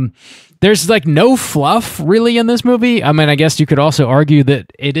 There's like no fluff really in this movie. I mean, I guess you could also argue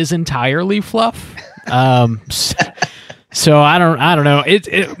that it is entirely fluff. So I don't know.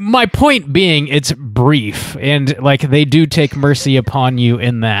 My point being, it's brief and like they do take mercy upon you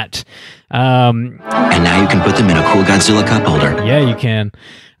in that. And now you can put them in a cool Godzilla cup holder. Yeah, you can.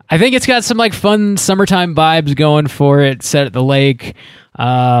 I think it's got some like fun summertime vibes going for it, set at the lake.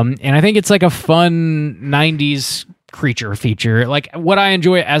 And I think it's like a fun 90s creature feature. Like, would I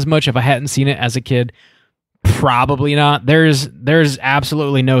enjoy it as much if I hadn't seen it as a kid? Probably not. There's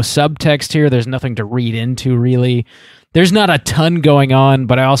absolutely no subtext here. There's nothing to read into, really. There's not a ton going on,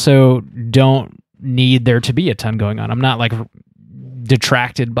 but I also don't need there to be a ton going on. I'm not like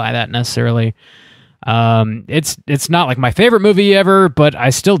detracted by that necessarily. It's not like my favorite movie ever, but I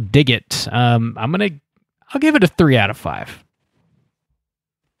still dig it. I'll give it a 3 out of 5.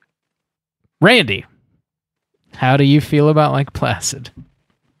 Randy, how do you feel about like Placid?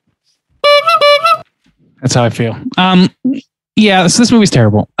 That's how I feel. Yeah, so this movie's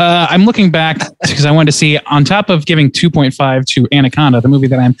terrible. I'm looking back because I wanted to see, on top of giving 2.5 to Anaconda, the movie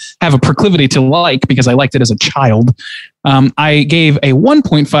that I have a proclivity to like because I liked it as a child, I gave a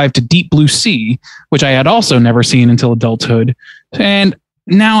 1.5 to Deep Blue Sea, which I had also never seen until adulthood. And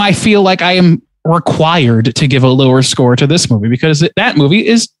now I feel like I am required to give a lower score to this movie because that movie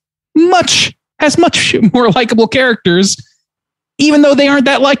has much more likable characters, even though they aren't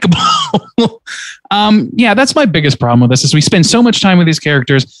that likable. Yeah, that's my biggest problem with this is we spend so much time with these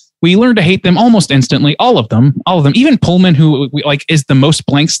characters. We learn to hate them almost instantly. All of them. Even Pullman, who is the most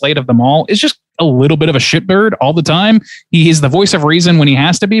blank slate of them all, is just a little bit of a shitbird all the time. He is the voice of reason when he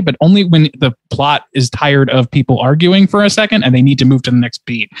has to be, but only when the plot is tired of people arguing for a second and they need to move to the next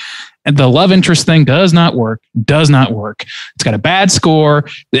beat. And the love interest thing does not work. It's got a bad score.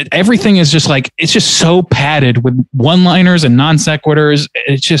 Everything is just like, it's just so padded with one-liners and non sequiturs.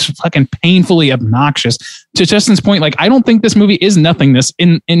 It's just fucking painfully obnoxious. To Justin's point, like, I don't think this movie is nothingness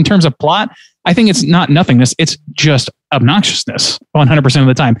in terms of plot. I think it's not nothingness. It's just obnoxiousness 100% of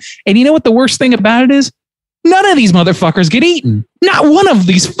the time. And you know what the worst thing about it is? None of these motherfuckers get eaten. Not one of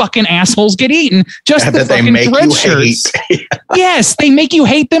these fucking assholes get eaten. Just the fucking thread shirts. Yes, they make you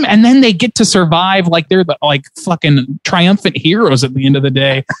hate them, and then they get to survive like they're the like fucking triumphant heroes at the end of the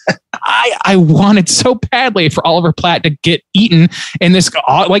day. I wanted so badly for Oliver Platt to get eaten, and this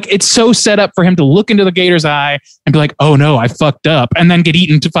like it's so set up for him to look into the gator's eye and be like, "Oh no, I fucked up," and then get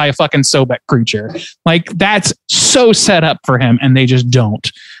eaten by a fucking Sobek creature. Like that's so set up for him, and they just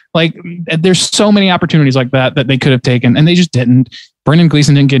don't. Like, there's so many opportunities like that they could have taken, and they just didn't. Brendan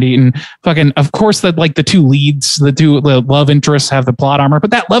Gleeson didn't get eaten. Fucking, of course, that like the two leads, the love interests have the plot armor,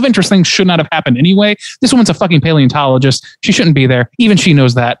 but that love interest thing should not have happened anyway. This woman's a fucking paleontologist. She shouldn't be there. Even she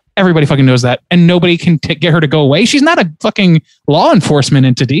knows that. Everybody fucking knows that, and nobody can get her to go away. She's not a fucking law enforcement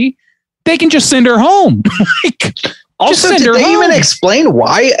entity. They can just send her home. Like, also, did they even explain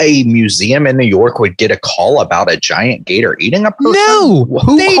why a museum in New York would get a call about a giant gator eating a person? No.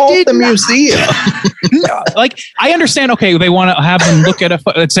 Who called the museum? No, like, I understand, okay, they want to have them look at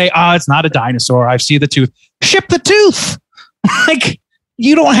and say, it's not a dinosaur. I see the tooth. Ship the tooth. Like,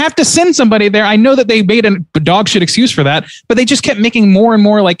 you don't have to send somebody there. I know that they made a dog shit excuse for that, but they just kept making more and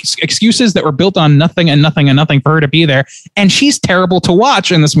more like excuses that were built on nothing and nothing and nothing for her to be there. And she's terrible to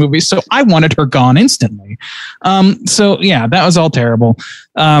watch in this movie. So I wanted her gone instantly. So yeah, that was all terrible.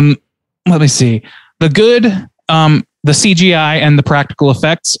 Let me see. The good, the CGI and the practical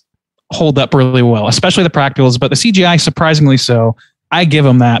effects hold up really well, especially the practicals, but the CGI surprisingly so. I give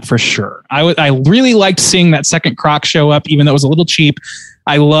them that for sure. I really liked seeing that second croc show up, even though it was a little cheap.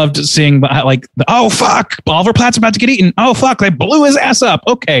 I loved seeing oh fuck, Oliver Platt's about to get eaten. Oh fuck, they blew his ass up.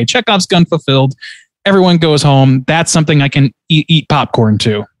 Okay, Chekhov's gun fulfilled. Everyone goes home. That's something I can eat popcorn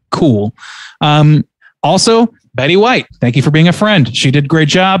to. Cool. Also, Betty White, thank you for being a friend. She did a great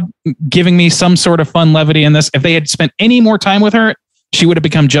job giving me some sort of fun levity in this. If they had spent any more time with her, she would have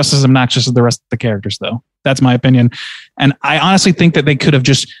become just as obnoxious as the rest of the characters, though. That's my opinion. And I honestly think that they could have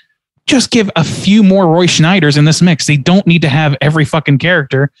just give a few more Roy Schneiders in this mix. They don't need to have every fucking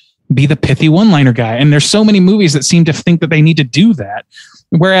character be the pithy one-liner guy. And there's so many movies that seem to think that they need to do that.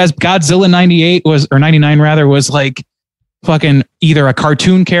 Whereas Godzilla 98 or 99 rather, was like fucking either a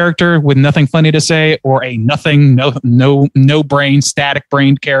cartoon character with nothing funny to say or a no brain, static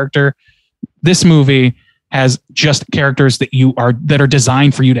brained character. This movie has just characters that are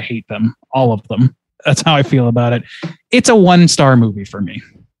designed for you to hate them. All of them. That's how I feel about it. It's a 1-star movie for me.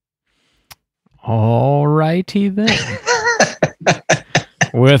 All righty then.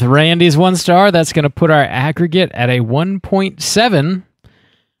 With Randy's 1 star, that's going to put our aggregate at a 1.7.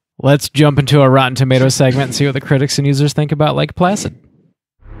 Let's jump into a Rotten Tomatoes segment and see what the critics and users think about Lake Placid.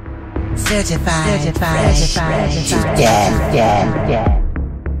 Certified.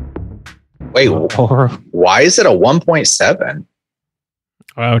 Wait, why is it a 1.7?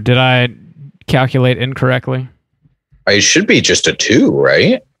 Oh, did I calculate incorrectly? It should be just a 2,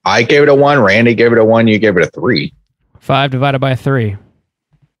 right? I gave it a 1. Randy gave it a 1. You gave it a 3. 5 divided by 3.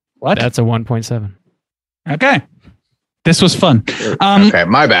 What? That's a 1.7. Okay. This was fun. Okay,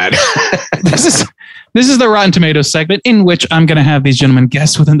 my bad. This is the Rotten Tomatoes segment in which I'm going to have these gentlemen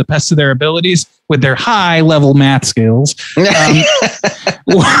guess within the best of their abilities with their high-level math skills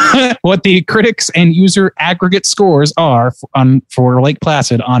what the critics and user aggregate scores are for Lake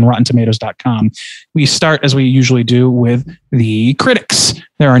Placid on RottenTomatoes.com. We start, as we usually do, with the critics.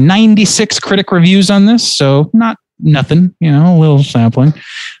 There are 96 critic reviews on this, so nothing, a little sampling.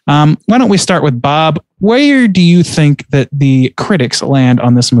 Why don't we start with Bob? Where do you think that the critics land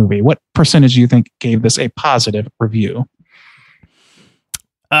on this movie? What percentage do you think gave this a positive review?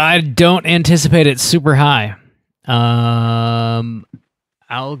 I don't anticipate it super high.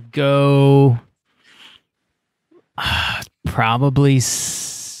 I'll go probably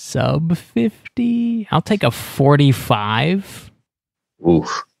sub 50. I'll take a 45.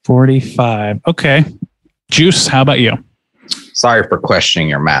 Oof. 45. Okay. Juice, how about you? Sorry for questioning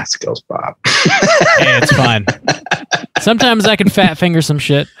your math skills, Bob. Hey, it's fine. Sometimes I can fat finger some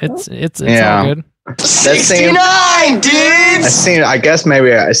shit. It's all good. 69, dudes! I guess maybe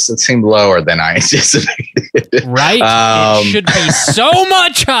it seemed lower than I anticipated. Right? It should be so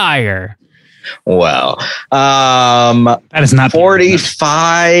much higher. Well, that is not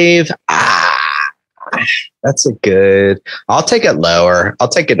 45. That's a good. I'll take it lower. I'll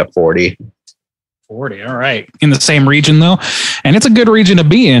take it to 40. 40. All right. In the same region, though. And it's a good region to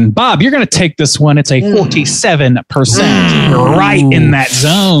be in. Bob, you're going to take this one. It's a 47%. You're right in that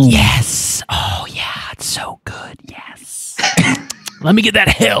zone. Yes. Oh, yeah. It's so good. Yes. Let me get that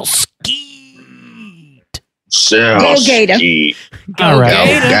hell skeet. Go Gator. All right. Go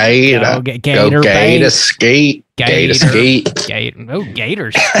Gator. Go Gator skate. Gator skate. Gator. Oh,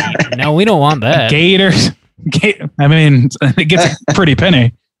 Gator skate. No, we don't want that. Gators. I mean, it gets a pretty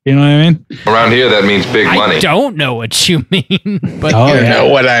penny. You know what I mean? Around here, that means big money. I don't know what you mean. But You know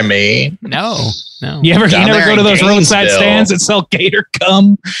what I mean? No. You never there go to in those roadside Gainesville. stands that sell gator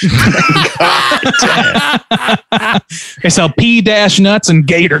cum? They sell pea-nuts and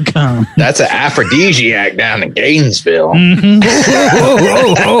gator cum. That's an aphrodisiac down in Gainesville. In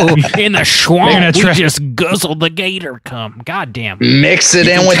the swamp, we just guzzled the gator cum. Goddamn. Mix it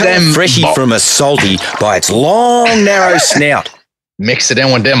in with them. Freshy from a salty by its long, narrow snout. Mix it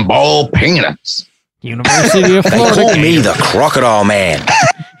in with them ball peanuts. University of They Florida. call me the Crocodile Man.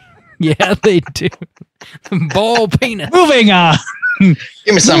 Yeah, they do. Ball peanuts. Moving on. Give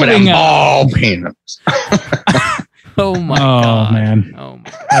me some of them Moving on. ball peanuts. Oh my god. Man. Oh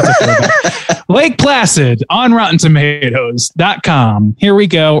my. That's a throwback. Lake Placid on RottenTomatoes.com. Here we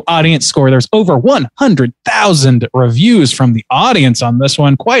go. Audience score. There's over 100,000 reviews from the audience on this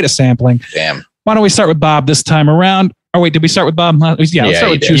one. Quite a sampling. Damn. Why don't we start with Bob this time around? Oh, wait, did we start with Bob? Yeah, let's Yeah, start you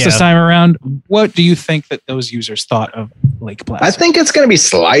with did. Juice this time around. What do you think that those users thought of Lake Placid? I think it's going to be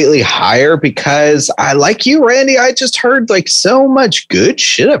slightly higher because I like you, Randy. I just heard like so much good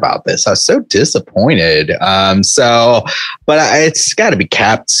shit about this. I was so disappointed. But it's got to be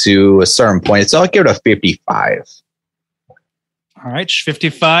capped to a certain point. So I'll give it a 55. All right,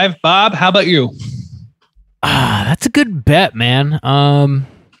 55. Bob, how about you? That's a good bet, man.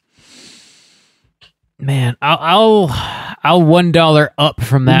 Man, I'll $1 up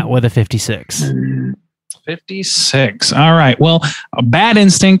from that with a 56. 56. All right. Well, a bad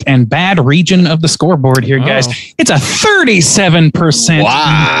instinct and bad region of the scoreboard here, guys. It's a 37%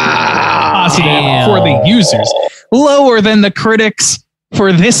 positive for the users. Lower than the critics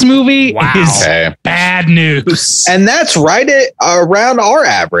for this movie is bad news. And that's right around our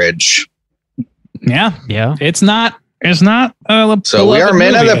average. Yeah. It's not. So we are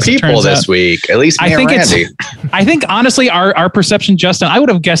men of the people this week. At least me and Randy. I think honestly, our perception, Justin, I would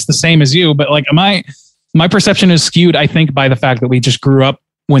have guessed the same as you, but like my perception is skewed, I think, by the fact that we just grew up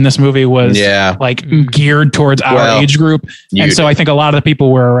when this movie was like geared towards our age group. And so I think a lot of the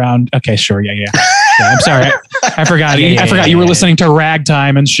people were around. Okay, sure. Yeah. I'm sorry. I forgot. I forgot you were listening to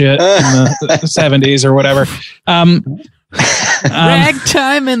Ragtime and shit in the 70s or whatever.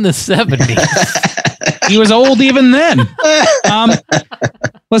 Ragtime in the 70s. He was old even then.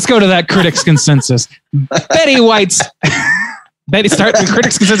 Let's go to that critics consensus. Betty White's the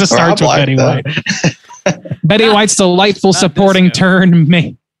critics consensus starts with Betty White. Betty White's delightful supporting turn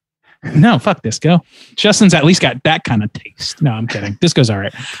may. No, fuck Disco. Justin's at least got that kind of taste. No, I'm kidding. Disco's all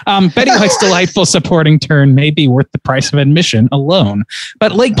right. Betty White's delightful supporting turn may be worth the price of admission alone.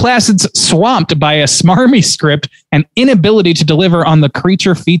 But Lake Placid's swamped by a smarmy script and inability to deliver on the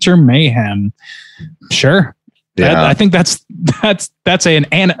creature feature mayhem. Sure. Yeah. I think that's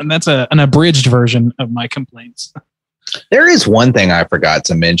an abridged version of my complaints. There is one thing I forgot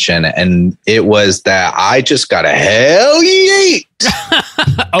to mention, and it was that I just got a hell yeet.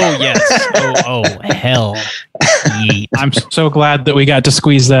 Oh, yes. Oh, hell yeet. I'm so glad that we got to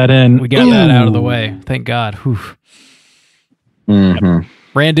squeeze that in. We got that out of the way. Thank God. Whew. Mm-hmm.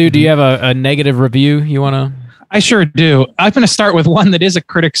 Randu, do you have a negative review you want to? I sure do. I'm going to start with one that is a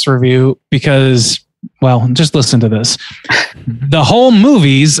critic's review because, well, just listen to this. The whole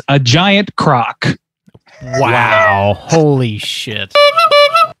movie's a giant crock. Wow. Holy shit.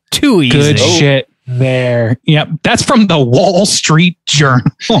 Too easy. Good shit there. Yep. That's from the Wall Street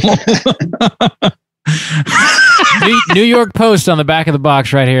Journal. New York Post on the back of the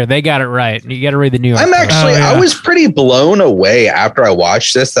box right here. They got it right. You got to read the New York Post. I was pretty blown away after I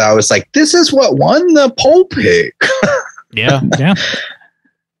watched this. I was like, this is what won the poll pick. Yeah.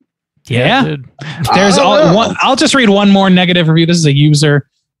 Dude. There's I'll just read one more negative review. This is a user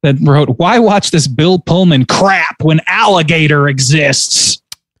that wrote, "Why watch this Bill Pullman crap when Alligator exists?"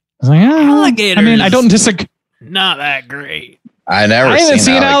 I was like, Alligator. I mean, I don't disagree. Not that great. I haven't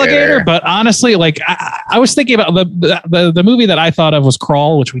seen Alligator, but honestly, like I was thinking about the movie that I thought of was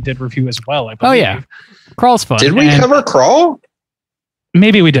Crawl, which we did review as well. I believe. Oh yeah, Crawl's fun. Did we cover Crawl?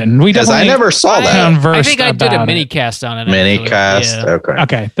 Maybe we didn't. Because I never saw that. I think I did a mini cast on it. Mini cast. Yeah.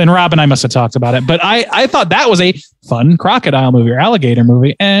 Okay. Then Rob and I must have talked about it. But I thought that was a fun crocodile movie or alligator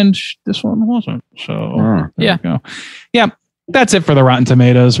movie, and this one wasn't. So yeah. Yeah. that's it for the Rotten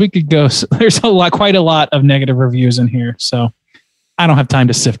Tomatoes. We could go. There's quite a lot of negative reviews in here, so I don't have time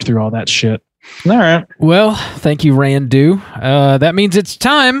to sift through all that shit. All right. Well, thank you, Randu. That means it's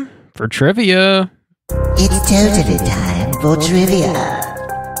time for trivia. It's totally time for trivia.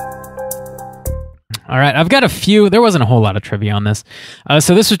 All right, I've got a few. There wasn't a whole lot of trivia on this.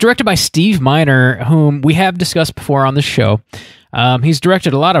 So this was directed by Steve Miner, whom we have discussed before on the show. He's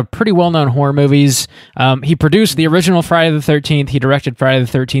directed a lot of pretty well-known horror movies. He produced the original Friday the 13th. He directed Friday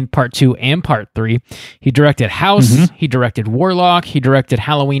the 13th Part 2 and Part 3. He directed House. He directed Warlock. He directed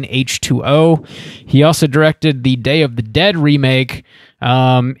Halloween H2O. He also directed the Day of the Dead remake.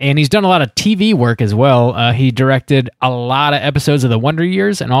 And he's done a lot of TV work as well. He directed a lot of episodes of The Wonder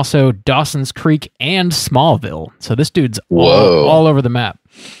Years and also Dawson's Creek and Smallville. So this dude's all over the map.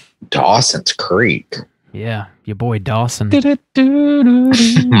 Dawson's Creek. Yeah, your boy Dawson.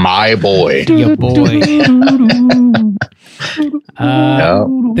 My boy. Your boy.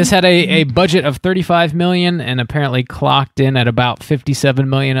 This had a budget of $35 million and apparently clocked in at about $57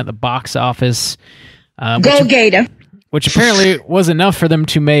 million at the box office. Go Gator. Which apparently was enough for them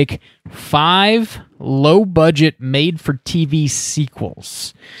to make 5 low-budget made-for-TV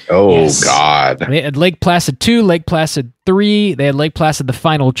sequels. Oh, God. They had Lake Placid 2, Lake Placid 3, they had Lake Placid The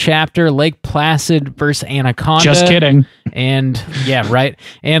Final Chapter, Lake Placid vs. Anaconda. Just kidding. And, yeah, right.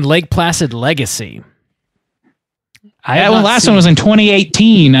 And Lake Placid Legacy. That last one was in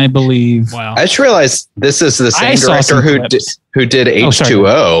 2018, I believe. Wow. I just realized this is the same director who did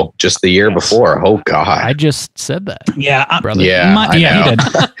H2O just the year before. Oh, God. I just said that. Yeah. Brother. Yeah, I know. He did.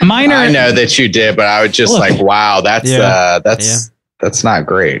 Miner. I know that you did, but I was just like, wow, that's not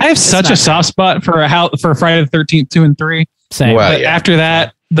great. I have such a soft spot for Friday the 13th, 2 and 3. Same. Well, But after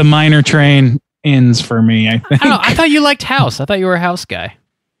that, the Miner train ends for me, I think. I thought you liked House. I thought you were a House guy.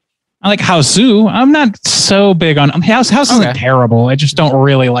 I like House. I'm not so big on House. Isn't terrible. I just don't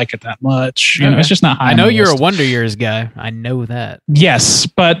really like it that much. You know, it's just not high. I know on the you're list. a Wonder Years guy. I know that. Yes,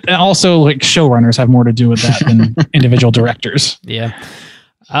 but also like showrunners have more to do with that than individual directors. Yeah.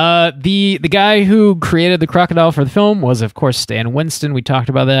 The guy who created the Crocodile for the film was, of course, Stan Winston. We talked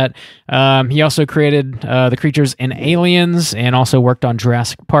about that. He also created the creatures in Aliens and also worked on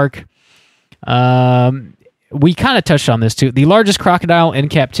Jurassic Park. We kind of touched on this too. The largest crocodile in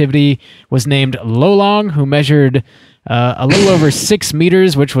captivity was named Lolong, who measured a little over 6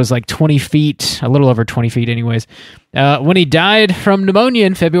 meters, which was like 20 feet, a little over 20 feet anyways. When he died from pneumonia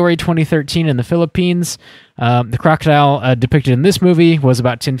in February 2013 in the Philippines, the crocodile depicted in this movie was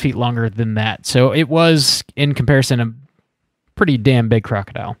about 10 feet longer than that. So it was, in comparison, a pretty damn big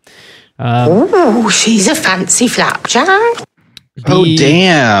crocodile. Oh, she's a fancy flapjack. Oh,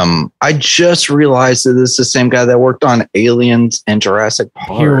 damn. I just realized that this is the same guy that worked on Aliens and Jurassic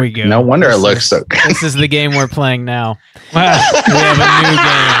Park. Here we go. No wonder it looks so good. This is the game we're playing now. Wow. We have a new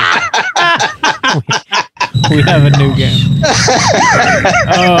game. We have a new game.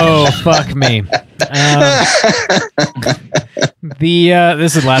 Oh, fuck me.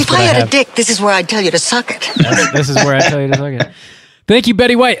 This is the last If one I I had have. a dick, this is where I'd tell you to suck it. This is where I tell you to suck it. Thank you,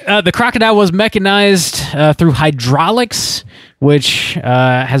 Betty White. The crocodile was mechanized through hydraulics, which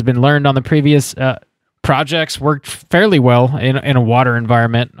has been learned on the previous projects. Worked fairly well in a water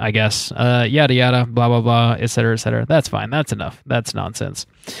environment, I guess. Yada, yada, blah, blah, blah, et cetera, et cetera. That's fine. That's enough. That's nonsense.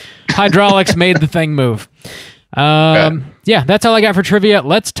 Hydraulics made the thing move. Yeah, that's all I got for trivia.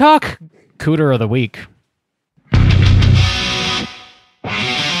 Let's talk Cooter of the Week.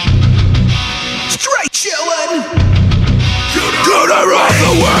 Straight chillin'. Cooter of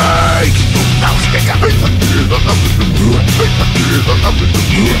the Week.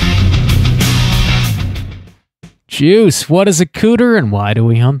 Juice, what is a Cooter and why do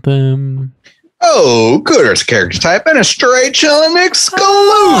we hunt them? Oh, Cooter's character type and a straight chillin' exclusive.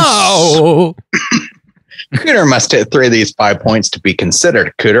 Oh. Cooter must hit 3 of these 5 points to be considered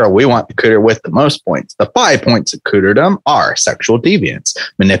a Cooter. We want the Cooter with the most points. The 5 points of Cooterdom are sexual deviance,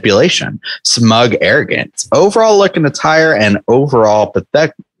 manipulation, smug arrogance, overall look and attire, and overall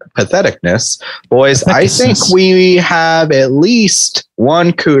patheticness. Boys, I think we have at least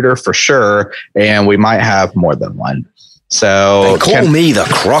one Cooter for sure, and we might have more than one. So They call me the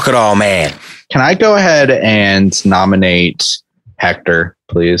Crocodile Man. can I go ahead and nominate Hector,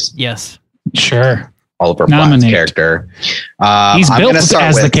 please? Yes. Sure. Oliver Platt's character. He's I'm built gonna start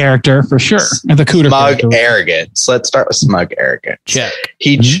as the with character for sure. The Cooter smug character. arrogance. Let's start with smug arrogance. Check.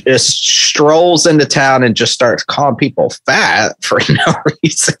 He just strolls into town and just starts calling people fat for no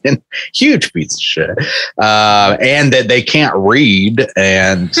reason. Huge piece of shit. And that they can't read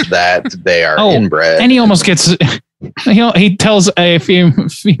and that they are inbred. And he almost gets He tells a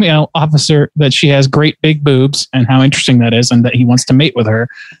female officer that she has great big boobs and how interesting that is, and that he wants to mate with her,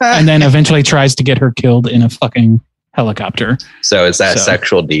 and then eventually tries to get her killed in a fucking helicopter. So is that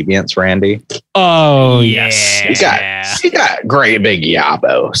sexual deviance, Randy? Oh yes, he got great big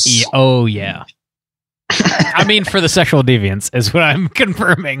yabos. Yeah, oh yeah. I mean, for the sexual deviance is what I'm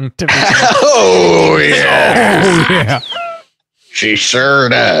confirming to be. Oh yeah. Oh yeah. She sure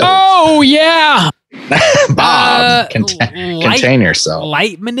does. Oh yeah. Bob, contain yourself.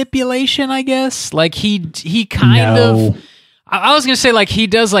 Light manipulation, I guess. Like he kind of. I was gonna say, like, he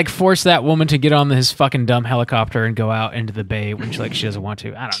does like force that woman to get on his fucking dumb helicopter and go out into the bay when she doesn't want to.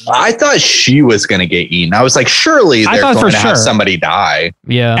 I don't know. I thought she was gonna get eaten. I was like, surely they're going to have somebody die.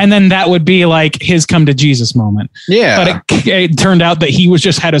 Yeah, and then that would be like his come to Jesus moment. Yeah, but it turned out that he was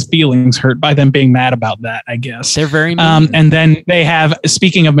just had his feelings hurt by them being mad about that. I guess they're very mean. And then they have.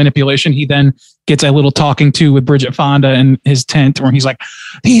 Speaking of manipulation, he then gets a little talking to with Bridget Fonda in his tent where he's like,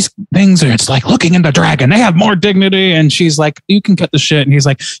 these things are, it's like looking in the dragon. They have more dignity. And she's like, you can cut the shit. And he's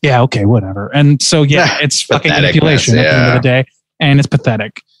like, yeah, okay, whatever. And so, yeah, it's fucking manipulation at the end of the day. And it's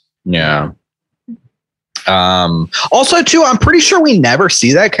pathetic. Yeah. Also, too, I'm pretty sure we never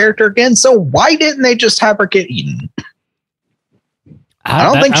see that character again. So why didn't they just have her get eaten? I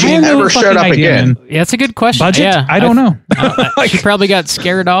don't think she ever showed up again. Yeah, it's a good question. Budget? Yeah, I don't know. She probably got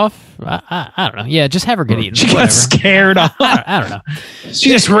scared off. I don't know. Yeah, just have her get eaten. She got scared off. I don't know.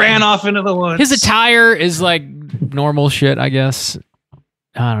 She just ran off into the woods. His attire is like normal shit, I guess.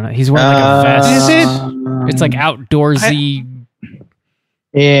 I don't know. He's wearing like a vest. Is it? It's like outdoorsy.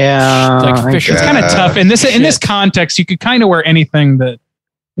 Yeah, like Fisher. It's kind of tough in this context. You could kind of wear anything that.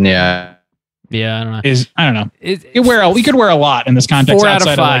 Yeah. Yeah, I don't know. I don't know. You could wear a lot in this context. 4 out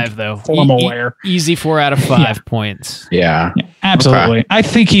of 5, like though. Formal wear. Easy 4 out of 5 points. Yeah, absolutely. Okay. I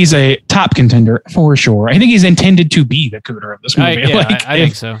think he's a top contender for sure. I think he's intended to be the Cooter of this movie. I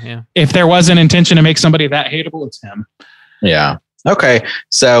think so. Yeah. If there was an intention to make somebody that hateable, it's him. Yeah. Okay.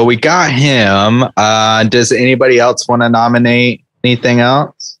 So we got him. Does anybody else want to nominate anything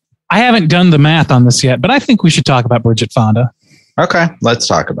else? I haven't done the math on this yet, but I think we should talk about Bridget Fonda. Okay, let's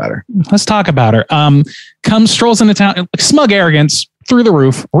talk about her. Strolls into town, smug arrogance through the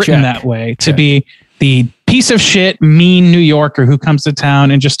roof, written that way to be the piece of shit, mean New Yorker who comes to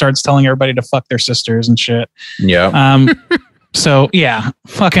town and just starts telling everybody to fuck their sisters and shit. Yeah. So yeah,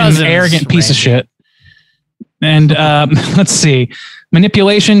 fucking Cousins, arrogant piece Randy. of shit. And let's see,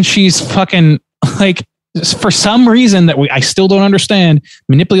 manipulation. She's fucking like, for some reason that I still don't understand,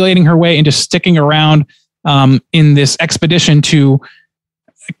 manipulating her way into sticking around in this expedition to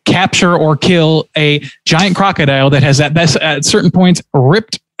capture or kill a giant crocodile that has at certain points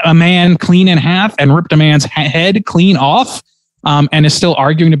ripped a man clean in half and ripped a man's head clean off, and is still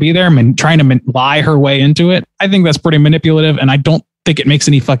arguing to be there and trying to lie her way into it. I think that's pretty manipulative, and I don't think it makes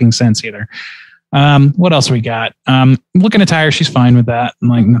any fucking sense either. What else we got? Looking at tire, she's fine with that.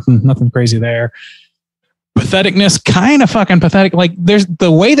 Like nothing crazy there. Patheticness, kind of fucking pathetic. Like there's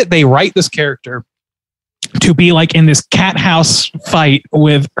the way that they write this character to be like in this cat house fight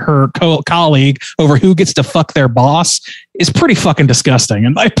with her colleague over who gets to fuck their boss is pretty fucking disgusting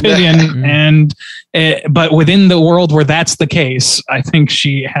in my opinion. And but within the world where that's the case, I think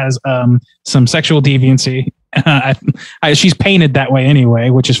she has some sexual deviancy. She's painted that way anyway,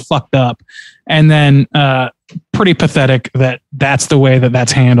 which is fucked up. And then pretty pathetic that that's the way that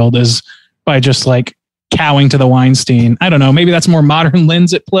that's handled, is by just like cowing to the Weinstein. I don't know. Maybe that's more modern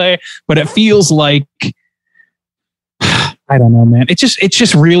lens at play, but it feels like, I don't know, man. It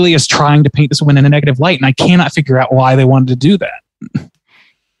just really is trying to paint this woman in a negative light, and I cannot figure out why they wanted to do that.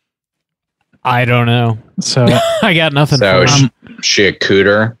 I don't know. So I got nothing. So she a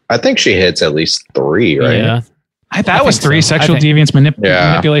Cooter? I think she hits at least 3, right? Yeah. That was 3: sexual deviance,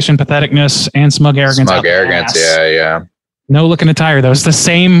 manipulation, patheticness, and smug arrogance. Smug arrogance, yeah. No looking to tire, though. It's the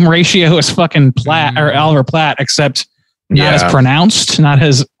same ratio as fucking Platt or Oliver Platt, except not as pronounced, not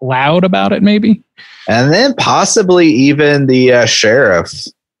as loud about it, maybe. And then possibly even the sheriff.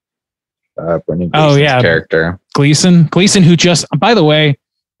 Brendan Gleeson's character. Gleeson, who just, by the way,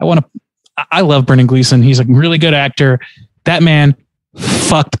 I love Brendan Gleeson. He's a really good actor. That man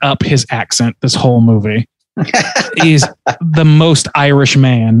fucked up his accent this whole movie. He's the most Irish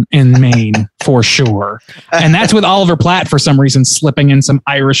man in Maine for sure. And that's with Oliver Platt for some reason slipping in some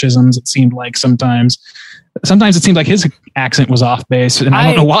Irishisms, it seemed like sometimes. sometimes it seemed like his accent was off base, and I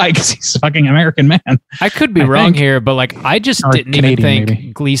don't know why, because he's a fucking American man. I could be wrong here, but like I just didn't Canadian, even think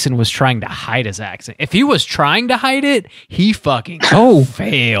maybe. Gleason was trying to hide his accent. If he was trying to hide it, he fucking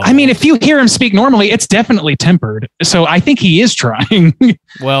failed. I mean, if you hear him speak normally, it's definitely tempered. So I think he is trying.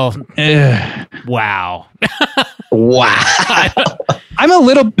 Well, wow. Wow. I'm a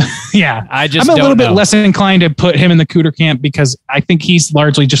little, yeah. I'm a little bit less inclined to put him in the Cooter camp because I think he's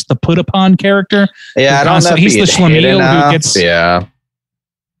largely just the put upon character. Yeah, I don't know. He's the schlemiel who gets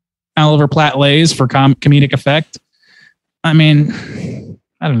Oliver Platt lays for comedic effect. I mean,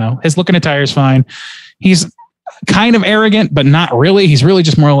 I don't know. His look and attire is fine. He's kind of arrogant, but not really. He's really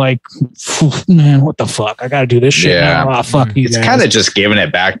just more like, man, what the fuck? I got to do this shit. Yeah. Now. Oh, fuck. It's kind of just giving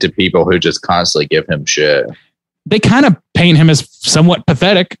it back to people who just constantly give him shit. They kind of paint him as somewhat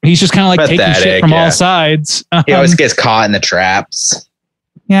pathetic. He's just kind of like taking shit from all sides. He always gets caught in the traps.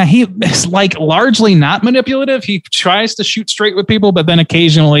 Yeah, he is like largely not manipulative. He tries to shoot straight with people, but then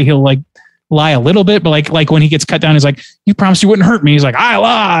occasionally he'll like lie a little bit. But like when he gets cut down, he's like, "You promised you wouldn't hurt me." He's like, "I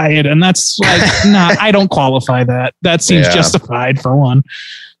lied," and that's like, nah, I don't qualify that. That seems justified for one.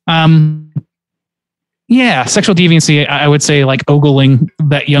 Yeah, sexual deviancy. I would say like ogling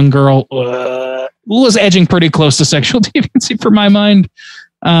that young girl was edging pretty close to sexual deviancy for my mind.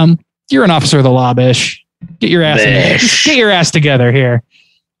 You're an officer of the law, Bish. Get your ass together here.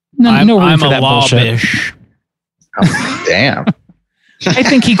 No room for that bullshit. Bish. Oh, damn. I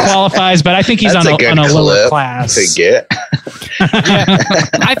think he qualifies, but I think he's on a lower class. To get.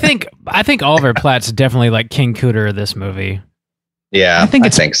 I think Oliver Platt's definitely like King Cooter of this movie. Yeah, I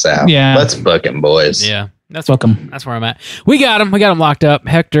think so. Yeah, let's book him, boys. Yeah, that's book him. That's where I'm at. We got him locked up.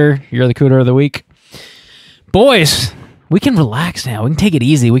 Hector, you're the Cooter of the week. Boys, we can relax now. We can take it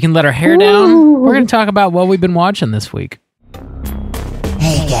easy. We can let our hair down. We're going to talk about what we've been watching this week.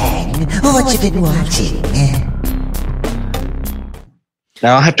 Hey gang, what you been watching?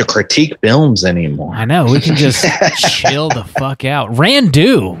 Now I don't have to critique films anymore. I know. We can just chill the fuck out.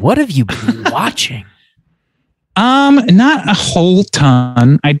 Randu, what have you been watching? Not a whole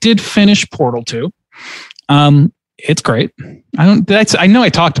ton. I did finish Portal 2. It's great. I know I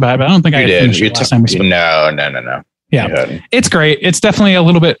talked about it, but I don't think I did. Finished it last time we spoke. No. Yeah, it's great. It's definitely a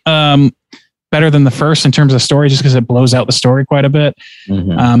little bit better than the first in terms of story, just because it blows out the story quite a bit.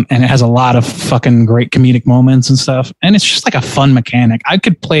 And it has a lot of fucking great comedic moments and stuff. And it's just like a fun mechanic. I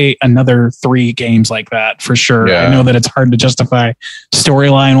could play another 3 games like that for sure. Yeah. I know that it's hard to justify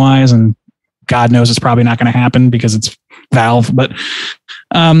storyline wise, and God knows it's probably not going to happen because it's Valve, but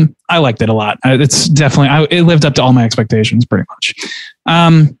I liked it a lot. It's definitely, it lived up to all my expectations pretty much.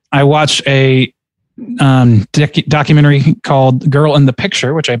 I watched a documentary called Girl in the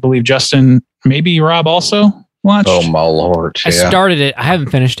Picture, which I believe Justin, maybe Rob also watched. Oh my Lord. I started it. I haven't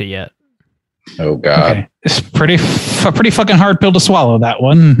finished it yet. Oh God. Okay. It's pretty fucking hard pill to swallow, that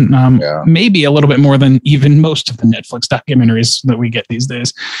one. Maybe a little bit more than even most of the Netflix documentaries that we get these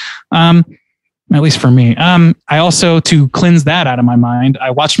days. At least for me. I also, to cleanse that out of my mind,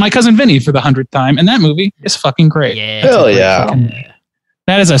 I watched My Cousin Vinny for the 100th time, and that movie is fucking great. Yeah. Hell yeah.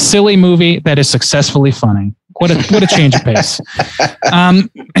 That is a silly movie that is successfully funny. What a change of pace.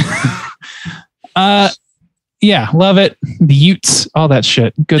 Yeah, love it. The Utes, all that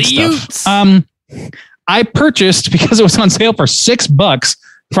shit. Good stuff. I purchased, because it was on sale for $6,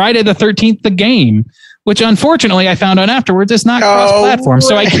 Friday the 13th, the game, which unfortunately I found out afterwards is not cross-platform,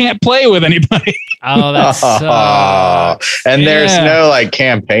 so I can't play with anybody. Oh, that sucks. And there's no like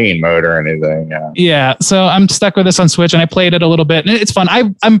campaign mode or anything. Yeah, so I'm stuck with this on Switch, and I played it a little bit, and it's fun. I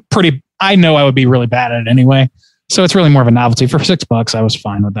know I would be really bad at it anyway, so it's really more of a novelty. For $6, I was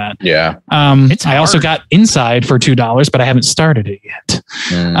fine with that. Yeah. I also got Inside for $2, but I haven't started it yet.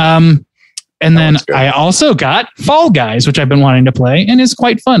 And then I also got Fall Guys, which I've been wanting to play, and is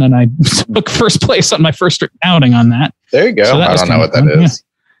quite fun. And I took first place on my first outing on that. There you go. So I don't know what that is. Yeah.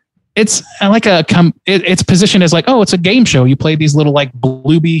 It's like it's positioned as like, oh, it's a game show. You play these little like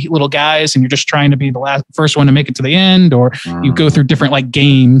blueby little guys, and you're just trying to be the first one to make it to the end, or you go through different like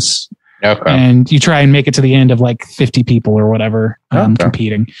games, and you try and make it to the end of like 50 people or whatever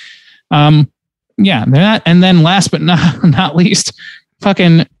competing. Yeah, that, and then last but not least.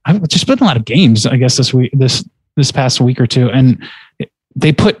 I've just put a lot of games, I guess, this past week or two, and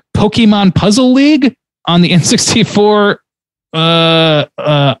they put Pokemon Puzzle League on the N64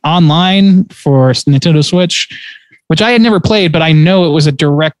 online for Nintendo Switch, which I had never played, but I know it was a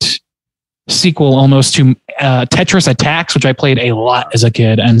direct sequel almost to Tetris Attacks, which I played a lot as a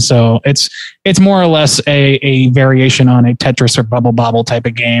kid, and so it's more or less a variation on a Tetris or Bubble Bobble type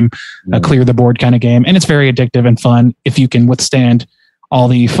of game, a clear the board kind of game, and it's very addictive and fun if you can withstand all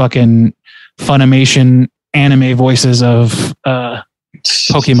the fucking Funimation anime voices of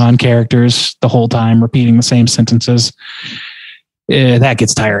Pokemon characters the whole time, repeating the same sentences. That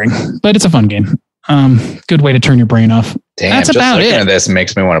gets tiring, but it's a fun game. Good way to turn your brain off. Damn, that's just about looking it. at this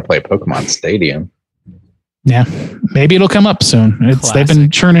makes me want to play Pokemon Stadium. Yeah, maybe it'll come up soon. They've been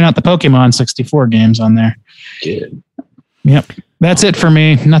churning out the Pokemon 64 games on there. Good. Yep, that's it for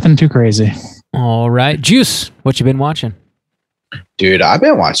me. Nothing too crazy. All right, Juice, what you been watching? Dude, I've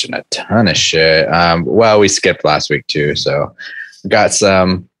been watching a ton of shit. Well, we skipped last week too, so got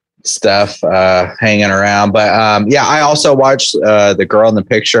some stuff hanging around. But yeah, I also watched The Girl in the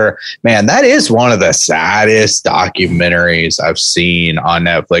Picture. Man, that is one of the saddest documentaries I've seen on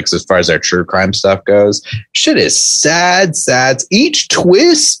Netflix as far as their true crime stuff goes. Shit is sad. Each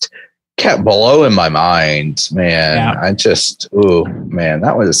twist kept blowing my mind, man. Yeah. I just,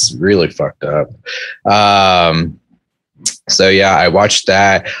 that was really fucked up. So yeah, I watched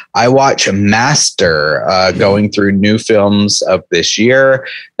that. I watched Master, going through new films of this year.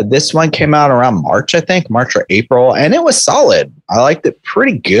 This one came out around March, I think, March or April, and it was solid. I liked it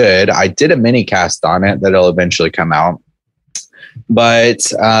pretty good. I did a mini cast on it that'll eventually come out, but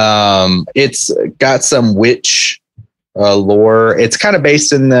it's got some witch lore. It's kind of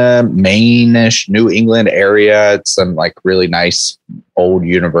based in the Maine-ish New England area. It's some like really nice old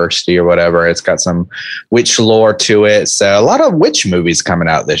university or whatever. It's got some witch lore to it. So a lot of witch movies coming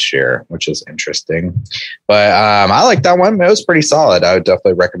out this year, which is interesting. But I like that one. It was pretty solid. I would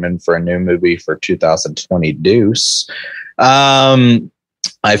definitely recommend for a new movie for 2020 Deuce. I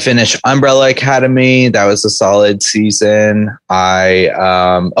finished Umbrella Academy. That was a solid season.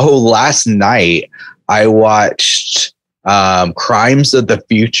 Last night I watched Crimes of the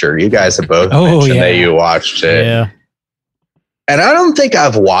Future. You guys have both mentioned that you watched it. Yeah. And I don't think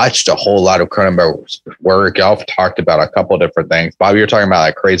I've watched a whole lot of Cronenberg's work. Y'all have talked about a couple different things. Bobby, you're talking about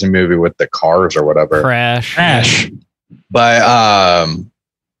that crazy movie with the cars or whatever. Crash. But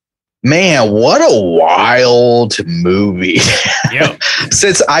man, what a wild movie. Yep.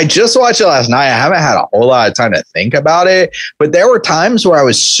 Since I just watched it last night, I haven't had a whole lot of time to think about it. But there were times where I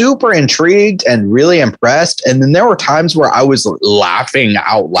was super intrigued and really impressed. And then there were times where I was laughing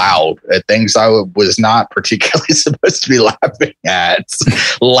out loud at things I was not particularly supposed to be laughing at.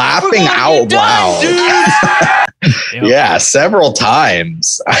 Laughing out loud. Yeah, several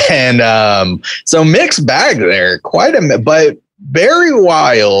times. And so mixed bag there. Quite a bit. But very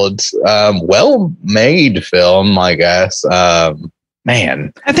wild, well-made film, I guess.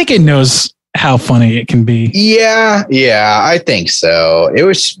 Man, I think it knows how funny it can be. Yeah, I think so. It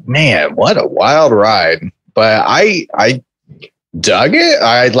was, man, what a wild ride. But I dug it.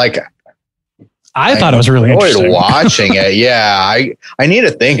 I thought it was really interesting. Watching it. Yeah, I need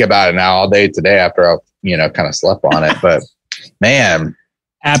to think about it now all day today after I, kind of slept on it. But man.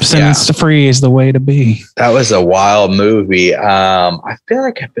 Abstinence free is the way to be. That was a wild movie. I feel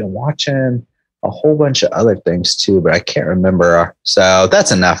like I've been watching a whole bunch of other things too, but I can't remember. So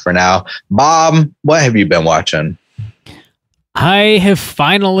that's enough for now. Bob, what have you been watching? I have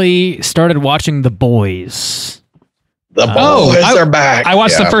finally started watching The Boys. The Boys are back. I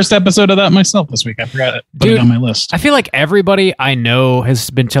watched the first episode of that myself this week. I forgot it. Put it on my list. I feel like everybody I know has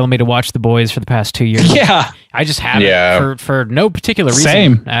been telling me to watch The Boys for the past 2 years. Yeah. I just haven't for no particular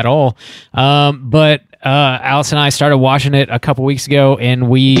reason at all. But Alice and I started watching it a couple weeks ago, and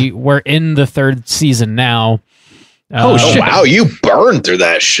we were in the third season now. Shit. Wow, you burned through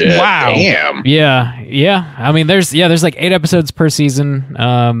that shit. Wow. Damn. Yeah. I mean, there's like 8 episodes per season.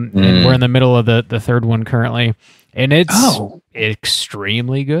 And we're in the middle of the third one currently. And it's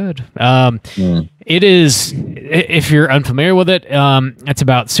extremely good. It is, if you're unfamiliar with it, it's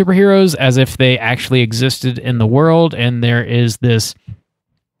about superheroes as if they actually existed in the world. And there is this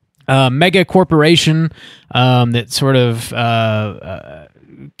mega corporation that sort of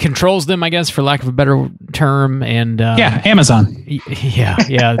controls them, I guess, for lack of a better term. And Amazon. Yeah.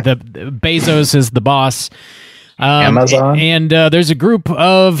 The Bezos is the boss. Amazon. And there's a group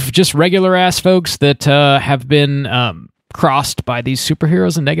of just regular ass folks that have been crossed by these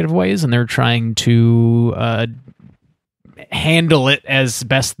superheroes in negative ways, and they're trying to handle it as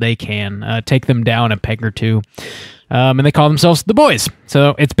best they can, take them down a peg or two. And they call themselves The Boys.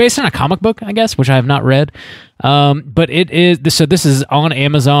 So it's based on a comic book, I guess, which I have not read. But it is, so this is on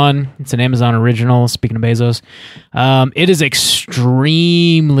Amazon. It's an Amazon original, speaking of Bezos. It is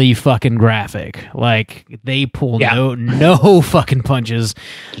extremely fucking graphic. Like, they pull no fucking punches.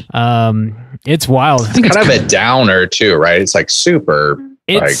 It's wild. It's kind of a downer too, right? It's like super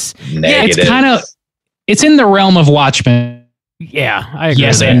negative. It's in the realm of Watchmen. Yeah, I agree.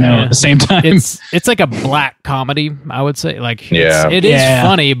 Yes with and that. no at the same time. It's like a black comedy, I would say. Like, Yeah. it is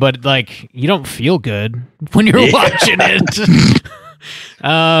funny, but like you don't feel good when you're watching it.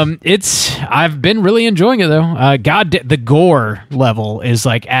 I've been really enjoying it though. The gore level is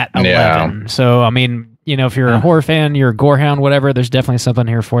like at 11. Yeah. So I mean, you know, if you're a horror fan, you're a gore hound, whatever, there's definitely something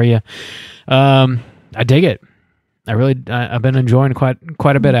here for you. I dig it. I've been enjoying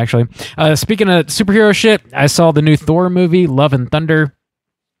quite a bit actually. Speaking of superhero shit, I saw the new Thor movie, Love and Thunder.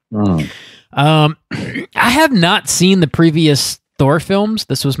 I have not seen the previous Thor films.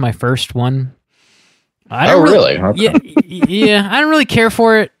 This was my first one. Really? Okay. Yeah, I don't really care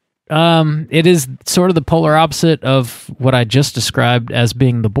for it. It is sort of the polar opposite of what I just described as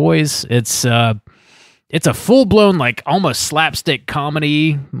being The Boys. It's a full-blown, like, almost slapstick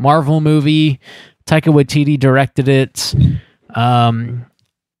comedy Marvel movie. Taika Waititi directed it. And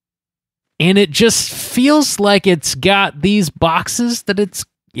it just feels like it's got these boxes that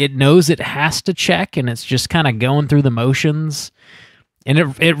it knows it has to check, and it's just kind of going through the motions. And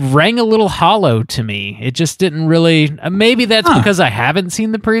it rang a little hollow to me. It just didn't really. Maybe that's because I haven't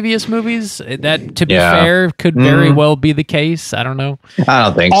seen the previous movies. That, to be fair, could very well be the case. I don't know. I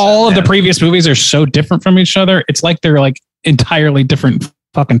don't think all of the previous movies are so different from each other. It's like they're like entirely different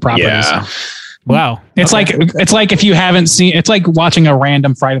fucking properties. Yeah. Wow. It's like if you haven't seen. It's like watching a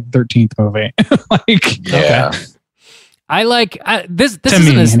random Friday the 13th movie. Yeah. I like this. This to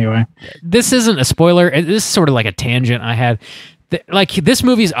me, isn't anyway. This isn't a spoiler. This is sort of like a tangent I had. Like, this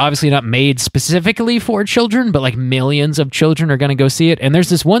movie is obviously not made specifically for children, but like millions of children are going to go see it. And there's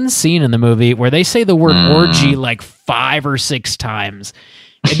this one scene in the movie where they say the word orgy like 5 or 6 times.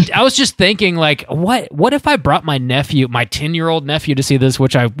 And I was just thinking, like, what if I brought my 10-year-old nephew to see this,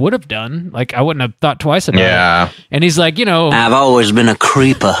 which I would have done. Like, I wouldn't have thought twice about it. And he's like, I've always been a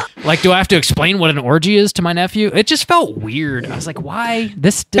creeper. Like, do I have to explain what an orgy is to my nephew? It just felt weird. I was like, why?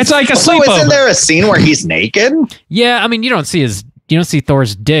 It's like a So sleepover. isn't there a scene where he's naked? Yeah, I mean, you don't see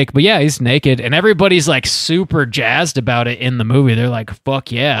Thor's dick, but yeah, he's naked, and everybody's like super jazzed about it in the movie. They're like,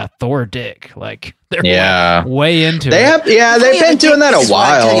 "Fuck yeah, Thor dick!" Like, they're way into it. They've been doing that a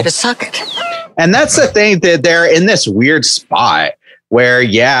while. Tell you to suck it. And that's the thing, that they're in this weird spot where,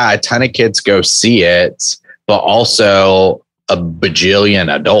 a ton of kids go see it, but also a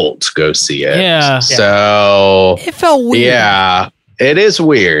bajillion adults go see it. Yeah. So It felt weird. Yeah. It is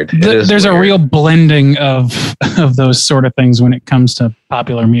weird. There's a real blending of those sort of things when it comes to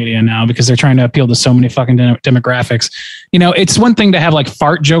popular media now, because they're trying to appeal to so many fucking demographics. You know, it's one thing to have like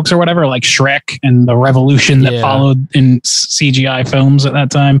fart jokes or whatever, like Shrek and the revolution that followed in CGI films at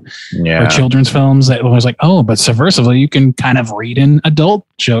that time, or children's films. That was like, oh, but subversively, you can kind of read in adult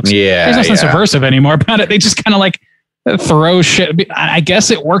jokes. Yeah, there's nothing subversive anymore about it. They just kind of like throw shit. I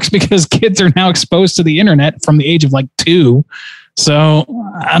guess it works because kids are now exposed to the internet from the age of like 2. So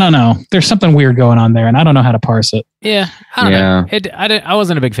I don't know. There's something weird going on there, and I don't know how to parse it. Yeah, I don't know. I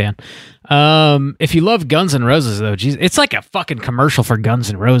wasn't a big fan. If you love Guns N' Roses, though, geez, it's like a fucking commercial for Guns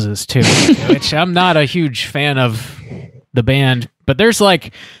N' Roses too, which I'm not a huge fan of the band. But there's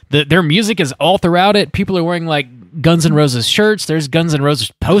like their music is all throughout it. People are wearing like Guns N' Roses shirts. There's Guns N'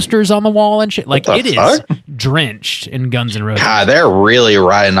 Roses posters on the wall and shit. Like, it is drenched in Guns N' Roses. God, they're really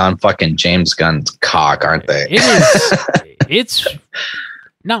riding on fucking James Gunn's cock, aren't they? It is. It's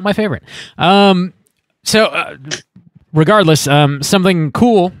not my favorite. Regardless, something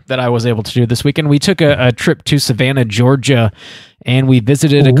cool that I was able to do this weekend, we took a trip to Savannah, Georgia, and we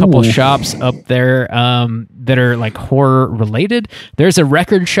visited a couple shops up there that are like horror related. There's a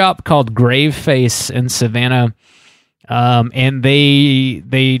record shop called Graveface in Savannah, and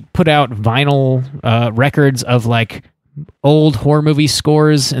they put out vinyl records of like old horror movie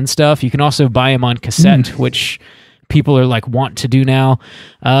scores and stuff. You can also buy them on cassette, which people are like want to do now.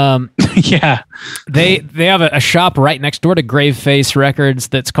 They have a shop right next door to Graveface Records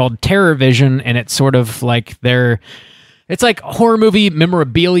that's called Terror Vision, and it's sort of like it's like horror movie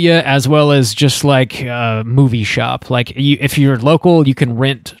memorabilia as well as just like a movie shop. Like, if you're local, you can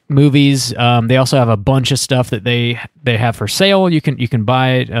rent movies. They also have a bunch of stuff that they have for sale. You can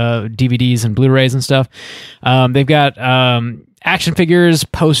buy DVDs and Blu-rays and stuff. They've got action figures,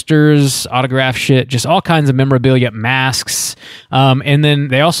 posters, autograph shit, just all kinds of memorabilia, masks. And then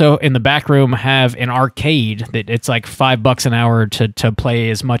they also, in the back room, have an arcade that it's like $5 an hour to play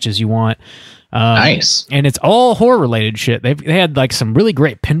as much as you want. Nice. And it's all horror related shit. They had like some really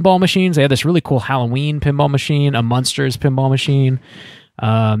great pinball machines. They had this really cool Halloween pinball machine, a Munsters pinball machine.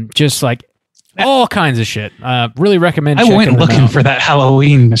 Just like all kinds of shit. Really recommend. I went looking for that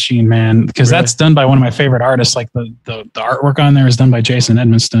Halloween machine, man, because that's done by one of my favorite artists. Like the artwork on there is done by Jason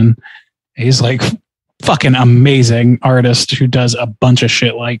Edmiston. He's like fucking amazing artist who does a bunch of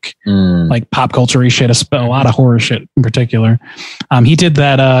shit like pop culture-y shit, a lot of horror shit in particular. He did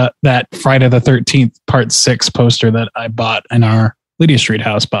that Friday the 13th Part 6 poster that I bought in our Lydia Street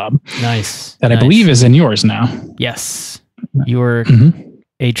house, Bob. Nice. That I believe is in yours now. Yes. You were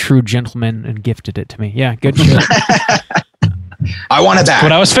a true gentleman and gifted it to me. Yeah, good shit. I want it back.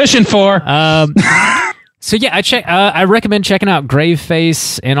 What I was fishing for. So yeah, I recommend checking out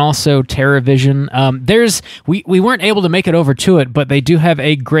Graveface and also TerrorVision. We weren't able to make it over to it, but they do have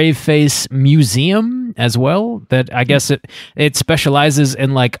a Graveface museum as well. That I guess it specializes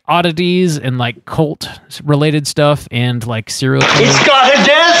in like oddities and like cult related stuff and like serial killer. It's got a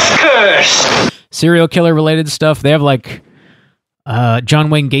death curse. Serial killer related stuff. They have like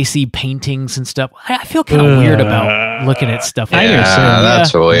John Wayne Gacy paintings and stuff. I feel kind of weird about looking at stuff like that.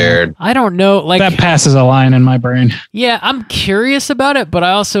 That's weird. I don't know. Like that passes a line in my brain. Yeah, I'm curious about it, but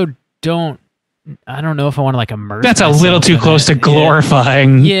I also don't know if I want to like immerse. That's a little too close to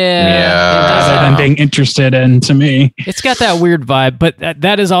glorifying. Yeah. Rather than being interested in, to me. It's got that weird vibe, but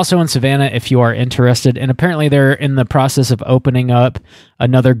that is also in Savannah if you are interested. And apparently they're in the process of opening up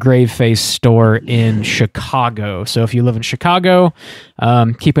another Graveface store in Chicago. So if you live in Chicago,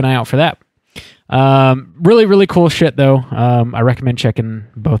 keep an eye out for that. Really, really cool shit though. I recommend checking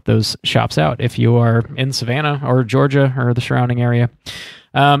both those shops out if you are in Savannah or Georgia or the surrounding area.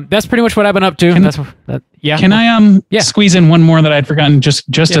 That's pretty much what I've been up to. Can I squeeze in one more that I'd forgotten just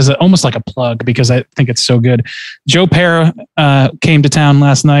as almost like a plug because I think it's so good. Joe Pera came to town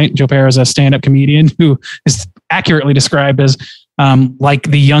last night. Joe Pera is a stand-up comedian who is accurately described as like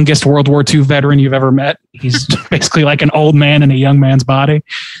the youngest World War II veteran you've ever met. He's basically like an old man in a young man's body.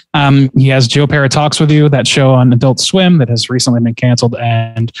 He has Joe Pera Talks With You, that show on Adult Swim that has recently been canceled.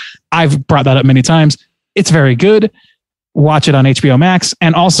 And I've brought that up many times. It's very good. Watch it on HBO Max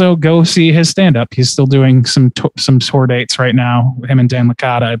and also go see his stand-up. He's still doing some tour dates right now. Him and Dan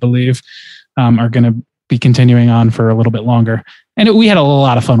Licata, I believe, are going to be continuing on for a little bit longer. And we had a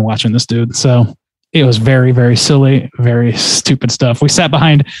lot of fun watching this dude. So it was very, very silly, very stupid stuff. We sat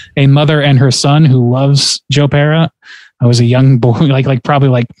behind a mother and her son who loves Joe Pera. I was a young boy, like probably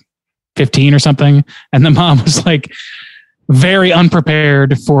like 15 or something. And the mom was like, very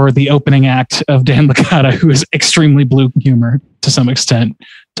unprepared for the opening act of Dan Licata, who is extremely blue humor to some extent,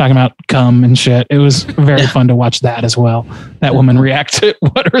 talking about cum and shit. It was very fun to watch that as well. That woman react to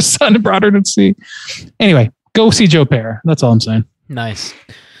what her son brought her to see. Anyway, go see Joe Pera. That's all I'm saying. Nice.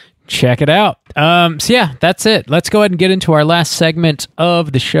 Check it out. So yeah, that's it. Let's go ahead and get into our last segment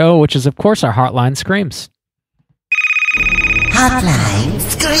of the show, which is, of course, our Hotline Screams. Hotline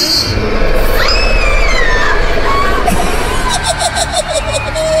Scream.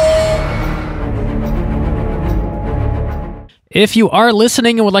 If you are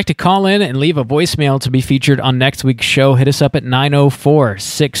listening and would like to call in and leave a voicemail to be featured on next week's show, hit us up at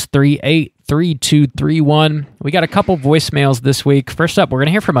 904-638-3231. We got a couple voicemails this week. First up, we're going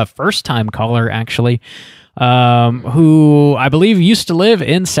to hear from a first-time caller, actually, who I believe used to live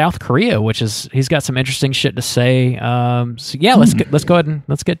in South Korea, he's got some interesting shit to say. So yeah, let's go ahead and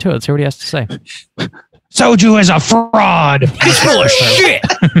let's get to it. Let's hear what he has to say. Soju is a fraud. He's full of shit.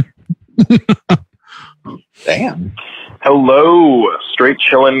 Damn. Hello, Straight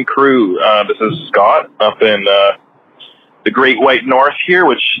Chillin' crew. This is Scott up in the Great White North here,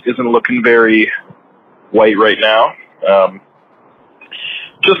 which isn't looking very white right now.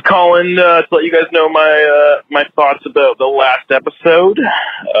 Just calling to let you guys know my thoughts about the last episode.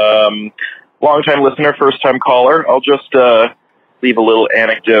 Long-time listener, first-time caller. I'll just leave a little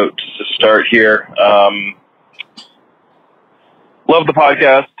anecdote to start here. Love the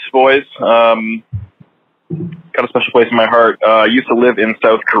podcast, boys. Got a special place in my heart. I used to live in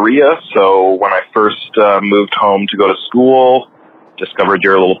South Korea, so when I first moved home to go to school, discovered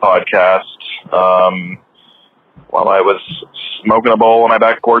your little podcast while I was smoking a bowl on my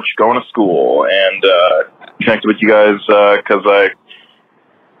back porch going to school, and connected with you guys because I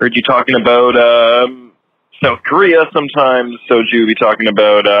heard you talking about South Korea sometimes. Soju be talking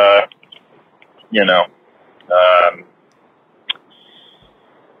about,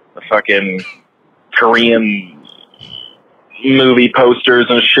 the fucking Korean movie posters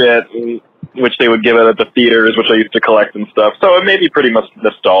and shit, which they would give it at the theaters, which I used to collect and stuff. So it made me pretty much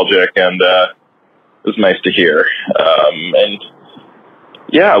nostalgic, and it was nice to hear. And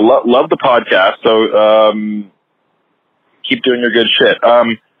yeah, love the podcast. So keep doing your good shit.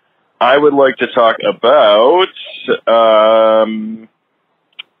 I would like to talk about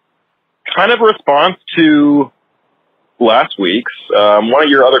kind of a response to last week's. One of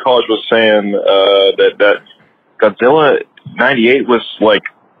your other callers was saying that Godzilla 98 was like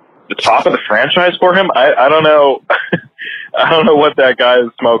the top of the franchise for him. I don't know. I don't know what that guy is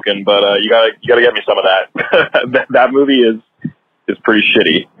smoking, but you gotta get me some of that. That movie is pretty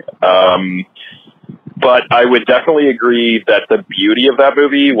shitty. But I would definitely agree that the beauty of that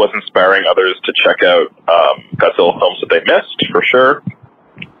movie was inspiring others to check out Godzilla films that they missed, for sure.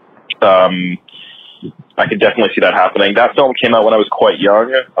 I could definitely see that happening. That film came out when I was quite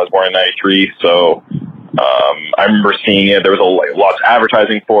young. I was born in 93, so I remember seeing it. There was lots of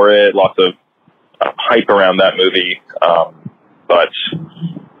advertising for it, lots of hype around that movie. But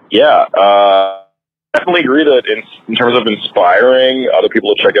yeah, definitely agree that in terms of inspiring other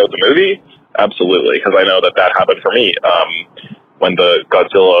people to check out the movie, absolutely, because I know that happened for me when the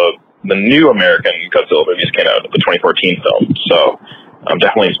new American Godzilla movies came out, the 2014 film. So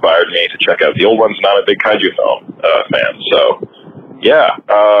definitely inspired me to check out the old ones. Not a big kaiju film fan, so yeah.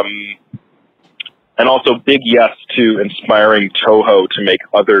 And also big yes to inspiring Toho to make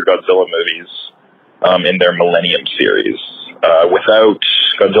other Godzilla movies in their Millennium series. Without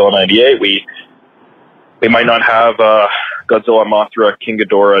Godzilla 98, we might not have Godzilla, Mothra, King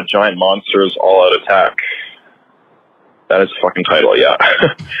Ghidorah, Giant Monsters, All Out Attack. That is a fucking title, yeah.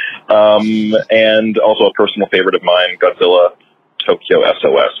 And also a personal favorite of mine, Godzilla, Tokyo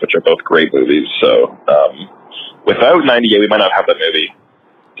SOS, which are both great movies. So without 98, we might not have that movie,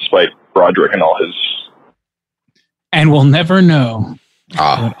 despite Broderick and all his... And we'll never know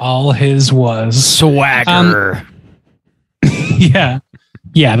what all his was. Swagger. Yeah,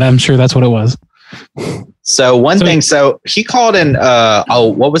 I'm sure that's what it was. So he called in,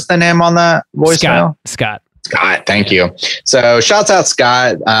 what was the name on that voicemail? Scott, thank you. So shouts out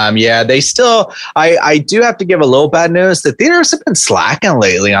Scott. Yeah, they still, I do have to give a little bad news. The theaters have been slacking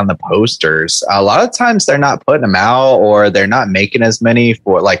lately on the posters. A lot of times they're not putting them out, or they're not making as many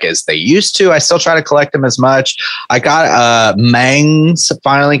for as they used to. I still try to collect them as much. I got Mangs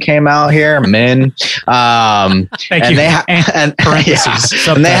finally came out here. Min. Thank you. They and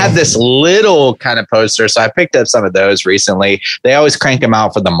they had this little kind of poster. So I picked up some of those recently. They always crank them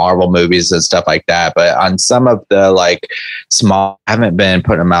out for the Marvel movies and stuff like that. But on some of the small, I haven't been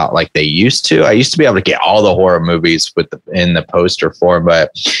putting them out like they used to. I used to be able to get all the horror movies in the poster form,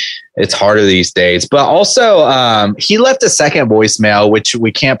 but it's harder these days. But also, he left a second voicemail, which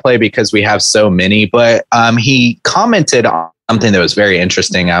we can't play because we have so many. But he commented on something that was very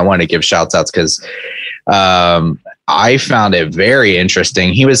interesting. I want to give shouts outs because I found it very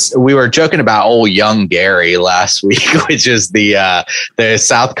interesting. We were joking about old young Gary last week, which is the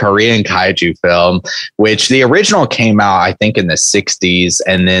South Korean kaiju film, which the original came out, I think, in the 60s.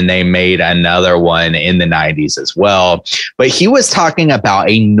 And then they made another one in the 90s as well. But he was talking about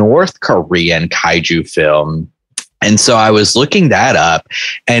a North Korean kaiju film. And so I was looking that up,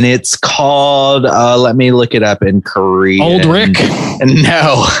 and it's called, let me look it up in Korean. Old Rick?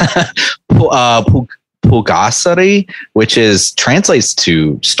 No. Pugasari, which translates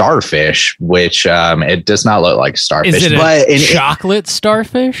to starfish, which it does not look like starfish. Is it chocolate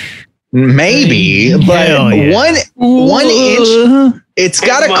starfish? Maybe, but yeah. one inch. It's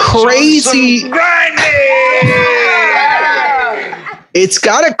got a crazy. It's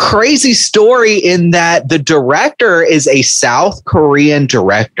got a crazy story in that the director is a South Korean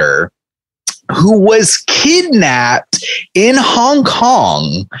director who was kidnapped in Hong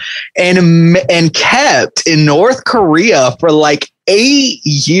Kong and kept in North Korea for 8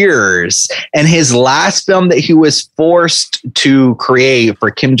 years. And his last film that he was forced to create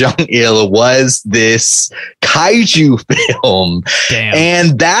for Kim Jong-il was this kaiju film. Damn.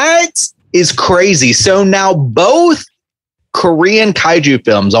 And that is crazy. So now both Korean kaiju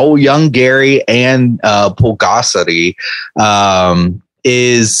films, Old Young Gary and Pugasari,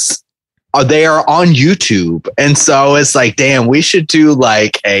 they are on YouTube. And so it's damn, we should do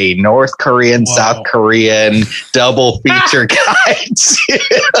a North Korean, South Korean double feature kaiju.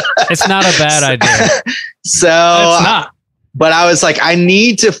 It's not a bad idea. So it's not. But I was I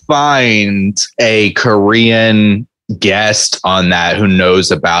need to find a Korean guest on that who knows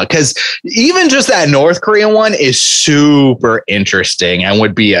about, because even just that North Korean one is super interesting and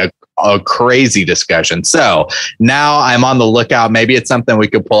would be a crazy discussion. So now I'm on the lookout. Maybe it's something we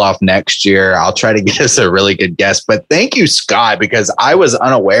could pull off next year. I'll try to get us a really good guest. But thank you, Scott, because I was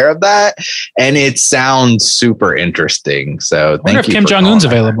unaware of that, and it sounds super interesting. So thank you. I wonder if Kim Jong-un's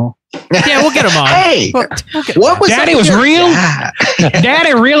available. Yeah, we'll get him on. Hey, what was Daddy was real?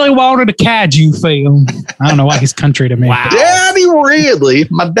 Daddy really wanted a kaiju film. I don't know why he's country to me. Wow. Daddy really?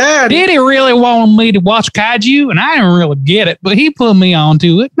 My daddy. Daddy really wanted me to watch kaiju, and I didn't really get it, but he put me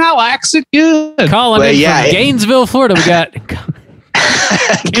onto it, and I likes it good. Calling in from Gainesville, Florida. We got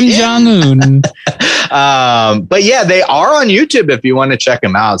Kim Jong-un. But yeah, they are on YouTube if you want to check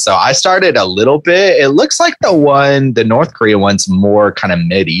them out. So I started a little bit. It looks like the North Korea one's more kind of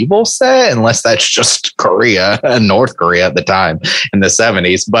medieval set, unless that's just Korea and North Korea at the time in the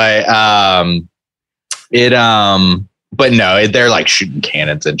 70s. But no, they're like shooting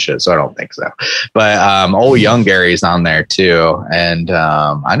cannons and shit, so I don't think so. But old Young Gary's on there too, and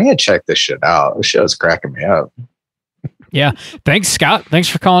I need to check this shit out. This show's cracking me up. Yeah. Thanks, Scott. Thanks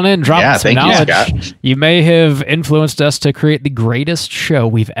for calling in and dropping some knowledge. You, Scott. You may have influenced us to create the greatest show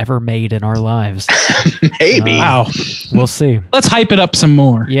we've ever made in our lives. Maybe. Wow. We'll see. Let's hype it up some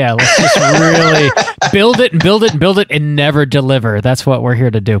more. Yeah, let's just really build it and build it and build it and never deliver. That's what we're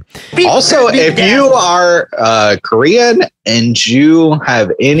here to do. Also, if you are Korean and you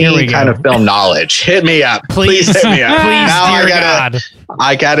have any kind of film knowledge, hit me up. Please hit me up. Please, Now dear God.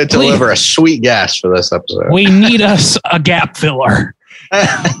 I got to deliver a sweet guest for this episode. We need us a gap filler.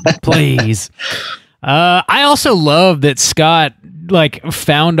 Please. I also love that Scott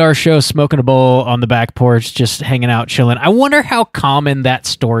found our show smoking a bowl on the back porch, just hanging out, chilling. I wonder how common that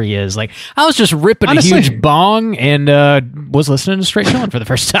story is. Like, I was just ripping a huge bong and was listening to Straight Chillin' for the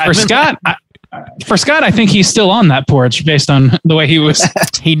first time. For Scott, I think he's still on that porch based on the way he was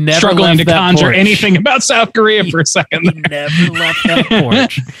he never struggling to left that conjure porch. Anything about South Korea for a second. He never left that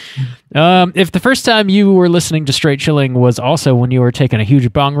porch. If the first time you were listening to Straight Chilling was also when you were taking a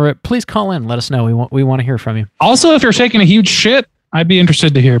huge bong rip, please call in. Let us know. We want to hear from you. Also, if you're taking a huge shit, I'd be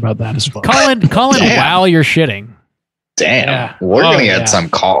interested to hear about that as well. Call in while you're shitting. Damn, Yeah. we're gonna get some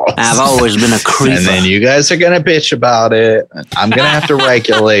calls. I've always been a creeper. And then you guys are gonna bitch about it. I'm gonna have to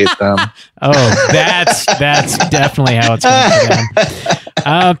regulate them. Oh, that's definitely how it's going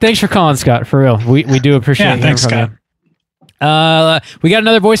down. Thanks for calling, Scott. For real, we do appreciate hearing thanks, from Scott. you. We got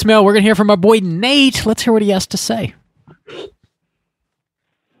another voicemail. We're gonna hear from our boy Nate. Let's hear what he has to say.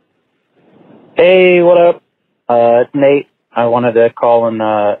 Hey, what up? It's Nate. I wanted to call and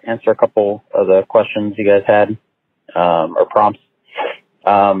answer a couple of the questions you guys had, or prompts.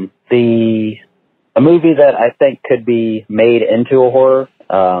 A movie that I think could be made into a horror.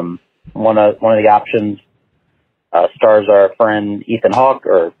 One of the options stars our friend Ethan Hawke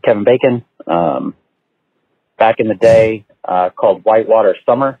or Kevin Bacon. Back in the day, called Whitewater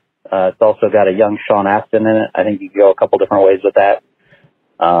Summer. It's also got a young Sean Astin in it. I think you could go a couple different ways with that.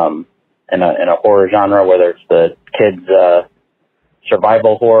 In a horror genre, whether it's the kids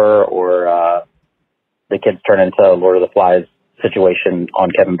survival horror or the kids turn into Lord of the Flies situation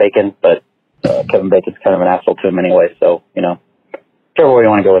on Kevin Bacon, but Kevin Bacon's kind of an asshole to him anyway, so whichever way you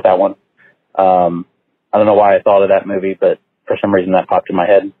want to go with that one. I don't know why I thought of that movie, but for some reason that popped in my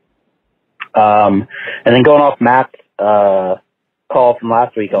head. And then going off Matt's call from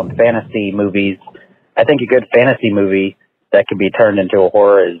last week on fantasy movies, I think a good fantasy movie that could be turned into a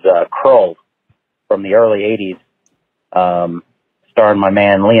horror is Krull from the early 80s, starring my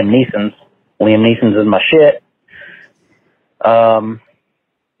man Liam Neeson. Liam Neeson's is my shit.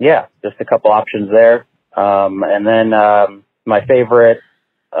 Yeah, just a couple options there. And then my favorite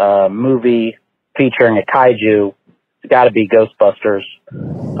movie featuring a kaiju, it's got to be Ghostbusters.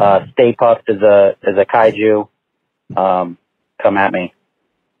 Stay Puft is a kaiju. Come at me.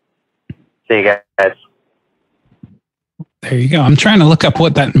 See you guys. There you go. I'm trying to look up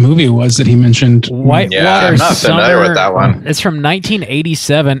what that movie was that he mentioned. Whitewater I'm not Summer. familiar with that one. It's from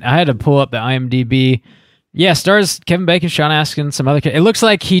 1987. I had to pull up the IMDb. Yeah, stars Kevin Bacon, Sean Astin, some other kids. It looks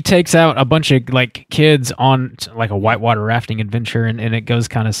like he takes out a bunch of kids on a whitewater rafting adventure, and it goes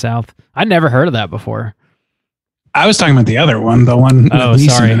kind of south. I never heard of that before. I was talking about the other one, the one with Oh, Neeson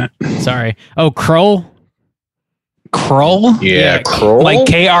sorry. in it. Sorry. Oh, Krull? Krull? Yeah, Krull. Like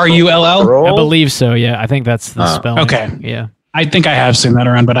Krull? I believe so, yeah. I think that's the spelling. Okay. Yeah. I think I have seen that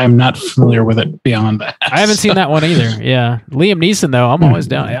around, but I'm not familiar with it beyond that. I haven't seen that one either. Yeah. Liam Neeson, though, I'm always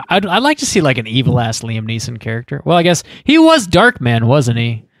down. I'd like to see an evil-ass Liam Neeson character. Well, I guess he was Darkman, wasn't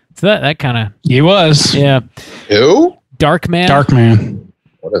he? So that kind of... He was. Yeah. Who? Darkman. Darkman.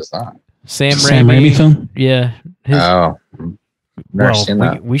 What is that? Sam Raimi film? Yeah. Never seen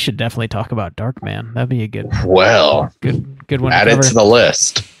that. We should definitely talk about Darkman. That'd be a good one. Add it to the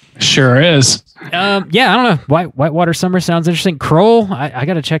list. Sure is. Yeah, I don't know. Whitewater Summer sounds interesting. Krull, I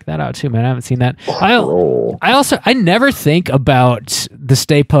got to check that out too, man. I haven't seen that. I never think about the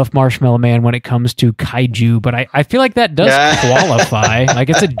Stay Puft Marshmallow Man when it comes to kaiju, but I feel like that does qualify.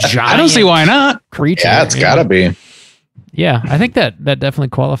 It's a giant. I don't see why not. Creature. Yeah, it's got to be. Yeah, I think that definitely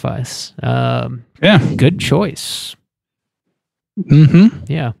qualifies. Yeah, good choice. Mm-hmm.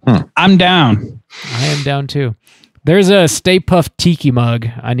 Yeah, I'm down. I am down too. There's a Stay Puft Tiki mug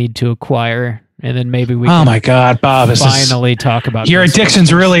I need to acquire and then maybe we Oh can my God, Bob! finally talk about your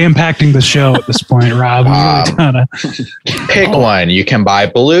addiction's really impacting the show at this point, Rob. Pick one. You can buy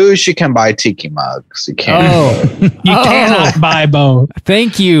blues. You can buy tiki mugs. You can't. You cannot buy both.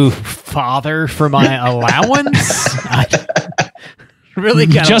 Thank you, Father, for my allowance. Really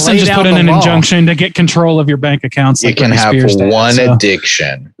got Justin just put in an injunction to get control of your bank accounts. You can have one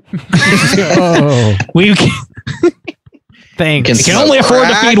addiction. Thanks. You can only afford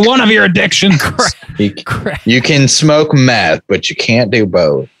to feed one of your addictions. You can smoke meth, but you can't do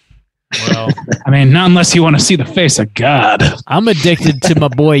both. Well, I mean, not unless you want to see the face of God. I'm addicted to my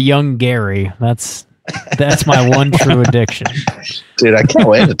boy Young Gary. That's my one true addiction. Dude, I can't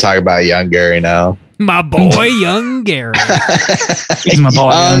wait to talk about Young Gary now. My boy Young Gary. He's my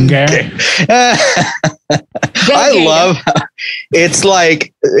boy Young Gary. I love it's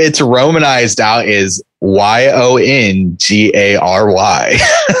like it's romanized out is Yongary.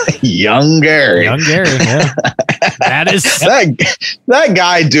 Young Gary. Young Gary, yeah. That is that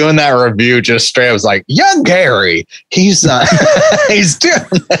guy doing that review just straight up was like, Young Gary, he's doing he's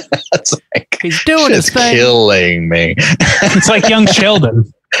doing his thing. Killing me. It's like Young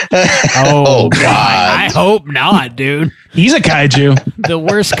Sheldon. Oh God. I hope not, dude. He's a kaiju. The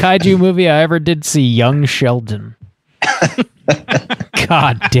worst kaiju movie I ever did see, Young Sheldon.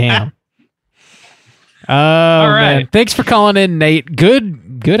 God damn. All right. Man. Thanks for calling in, Nate. Good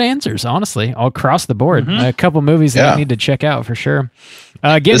answers, honestly, all across the board. A couple movies that I need to check out for sure.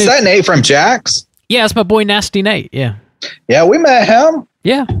 Is that Nate from Jax? Yeah, it's my boy Nasty Nate. Yeah. Yeah, we met him.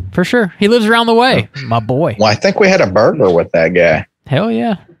 Yeah, for sure. He lives around the way. My boy. Well, I think we had a burger with that guy. Hell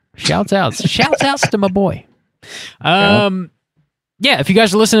yeah. Shouts outs to my boy. Yeah, if you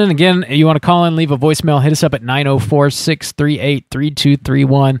guys are listening again, you want to call in, leave a voicemail, hit us up at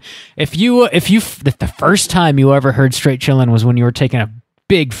 904-638-3231. If the first time you ever heard Straight Chillin' was when you were taking a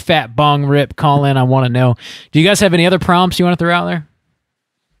big fat bong rip, call in. I want to know. Do you guys have any other prompts you want to throw out there?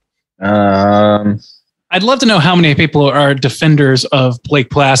 I'd love to know how many people are defenders of Blake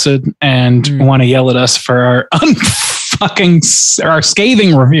Placid and want to yell at us for our our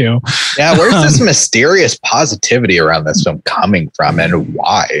scathing review. Yeah, where's this mysterious positivity around this film coming from, and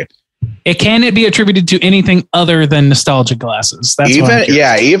why? It be attributed to anything other than nostalgia glasses. That's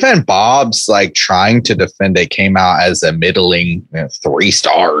even Bob's like trying to defend it came out as a middling 3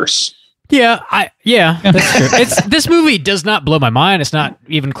 stars. Yeah, that's true. This movie does not blow my mind. It's not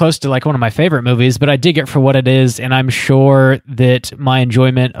even close to like one of my favorite movies, but I dig it for what it is, and I'm sure that my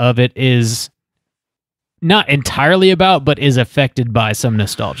enjoyment of it is not entirely about, but is affected by some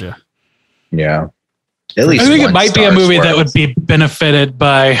nostalgia. Yeah. At least I think it might be a movie that would be benefited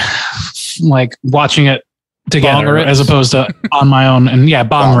by like watching it together as opposed to on my own. And yeah,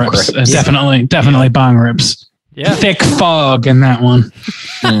 bong rips. Definitely bong rips. Yeah. Thick fog in that one.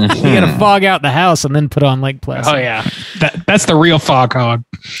 You gotta fog out the house and then put on Lake Placid. Oh yeah. That's the real fog hog.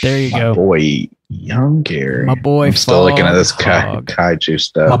 There you go. Boy, Young Gary. My boy. I'm still looking at this kaiju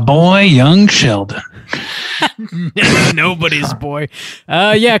stuff. My boy, Young Sheldon. Nobody's boy.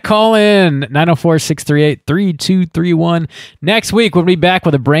 Yeah, call in 904-638-3231. Next week, we'll be back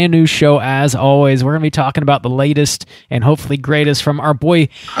with a brand new show as always. We're going to be talking about the latest and hopefully greatest from our boy,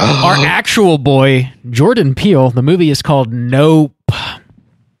 our actual boy, Jordan Peele. The movie is called Nope.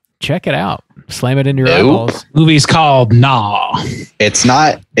 Check it out. Slam it into your eyeballs. Movie's called Nah. It's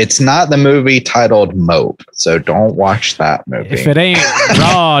not the movie titled Mope, so don't watch that movie. If it ain't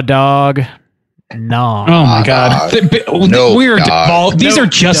Raw, dog. No. Oh my God. Nope, we're dog. These are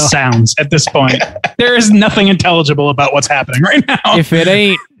just sounds at this point. There is nothing intelligible about what's happening right now. If it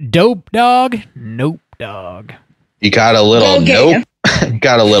ain't dope, dog, nope, dog. You got a little nope.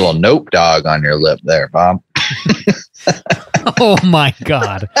 Got a little nope dog on your lip there, Bob. Oh my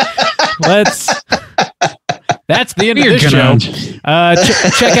God. That's the end of this show.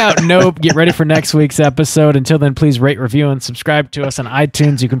 Check out Nope. Get ready for next week's episode. Until then, please rate, review, and subscribe to us on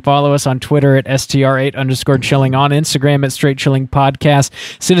iTunes. You can follow us on Twitter at STR8_chilling, on Instagram at Straight Chilling Podcast.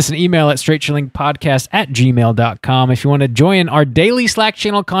 Send us an email at straightchillingpodcast@gmail.com. If you want to join our daily Slack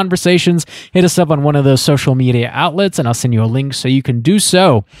channel conversations, hit us up on one of those social media outlets, and I'll send you a link so you can do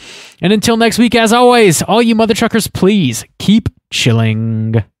so. And until next week, as always, all you mother truckers, please keep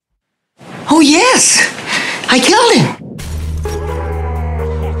chilling. Oh, yes! I killed him!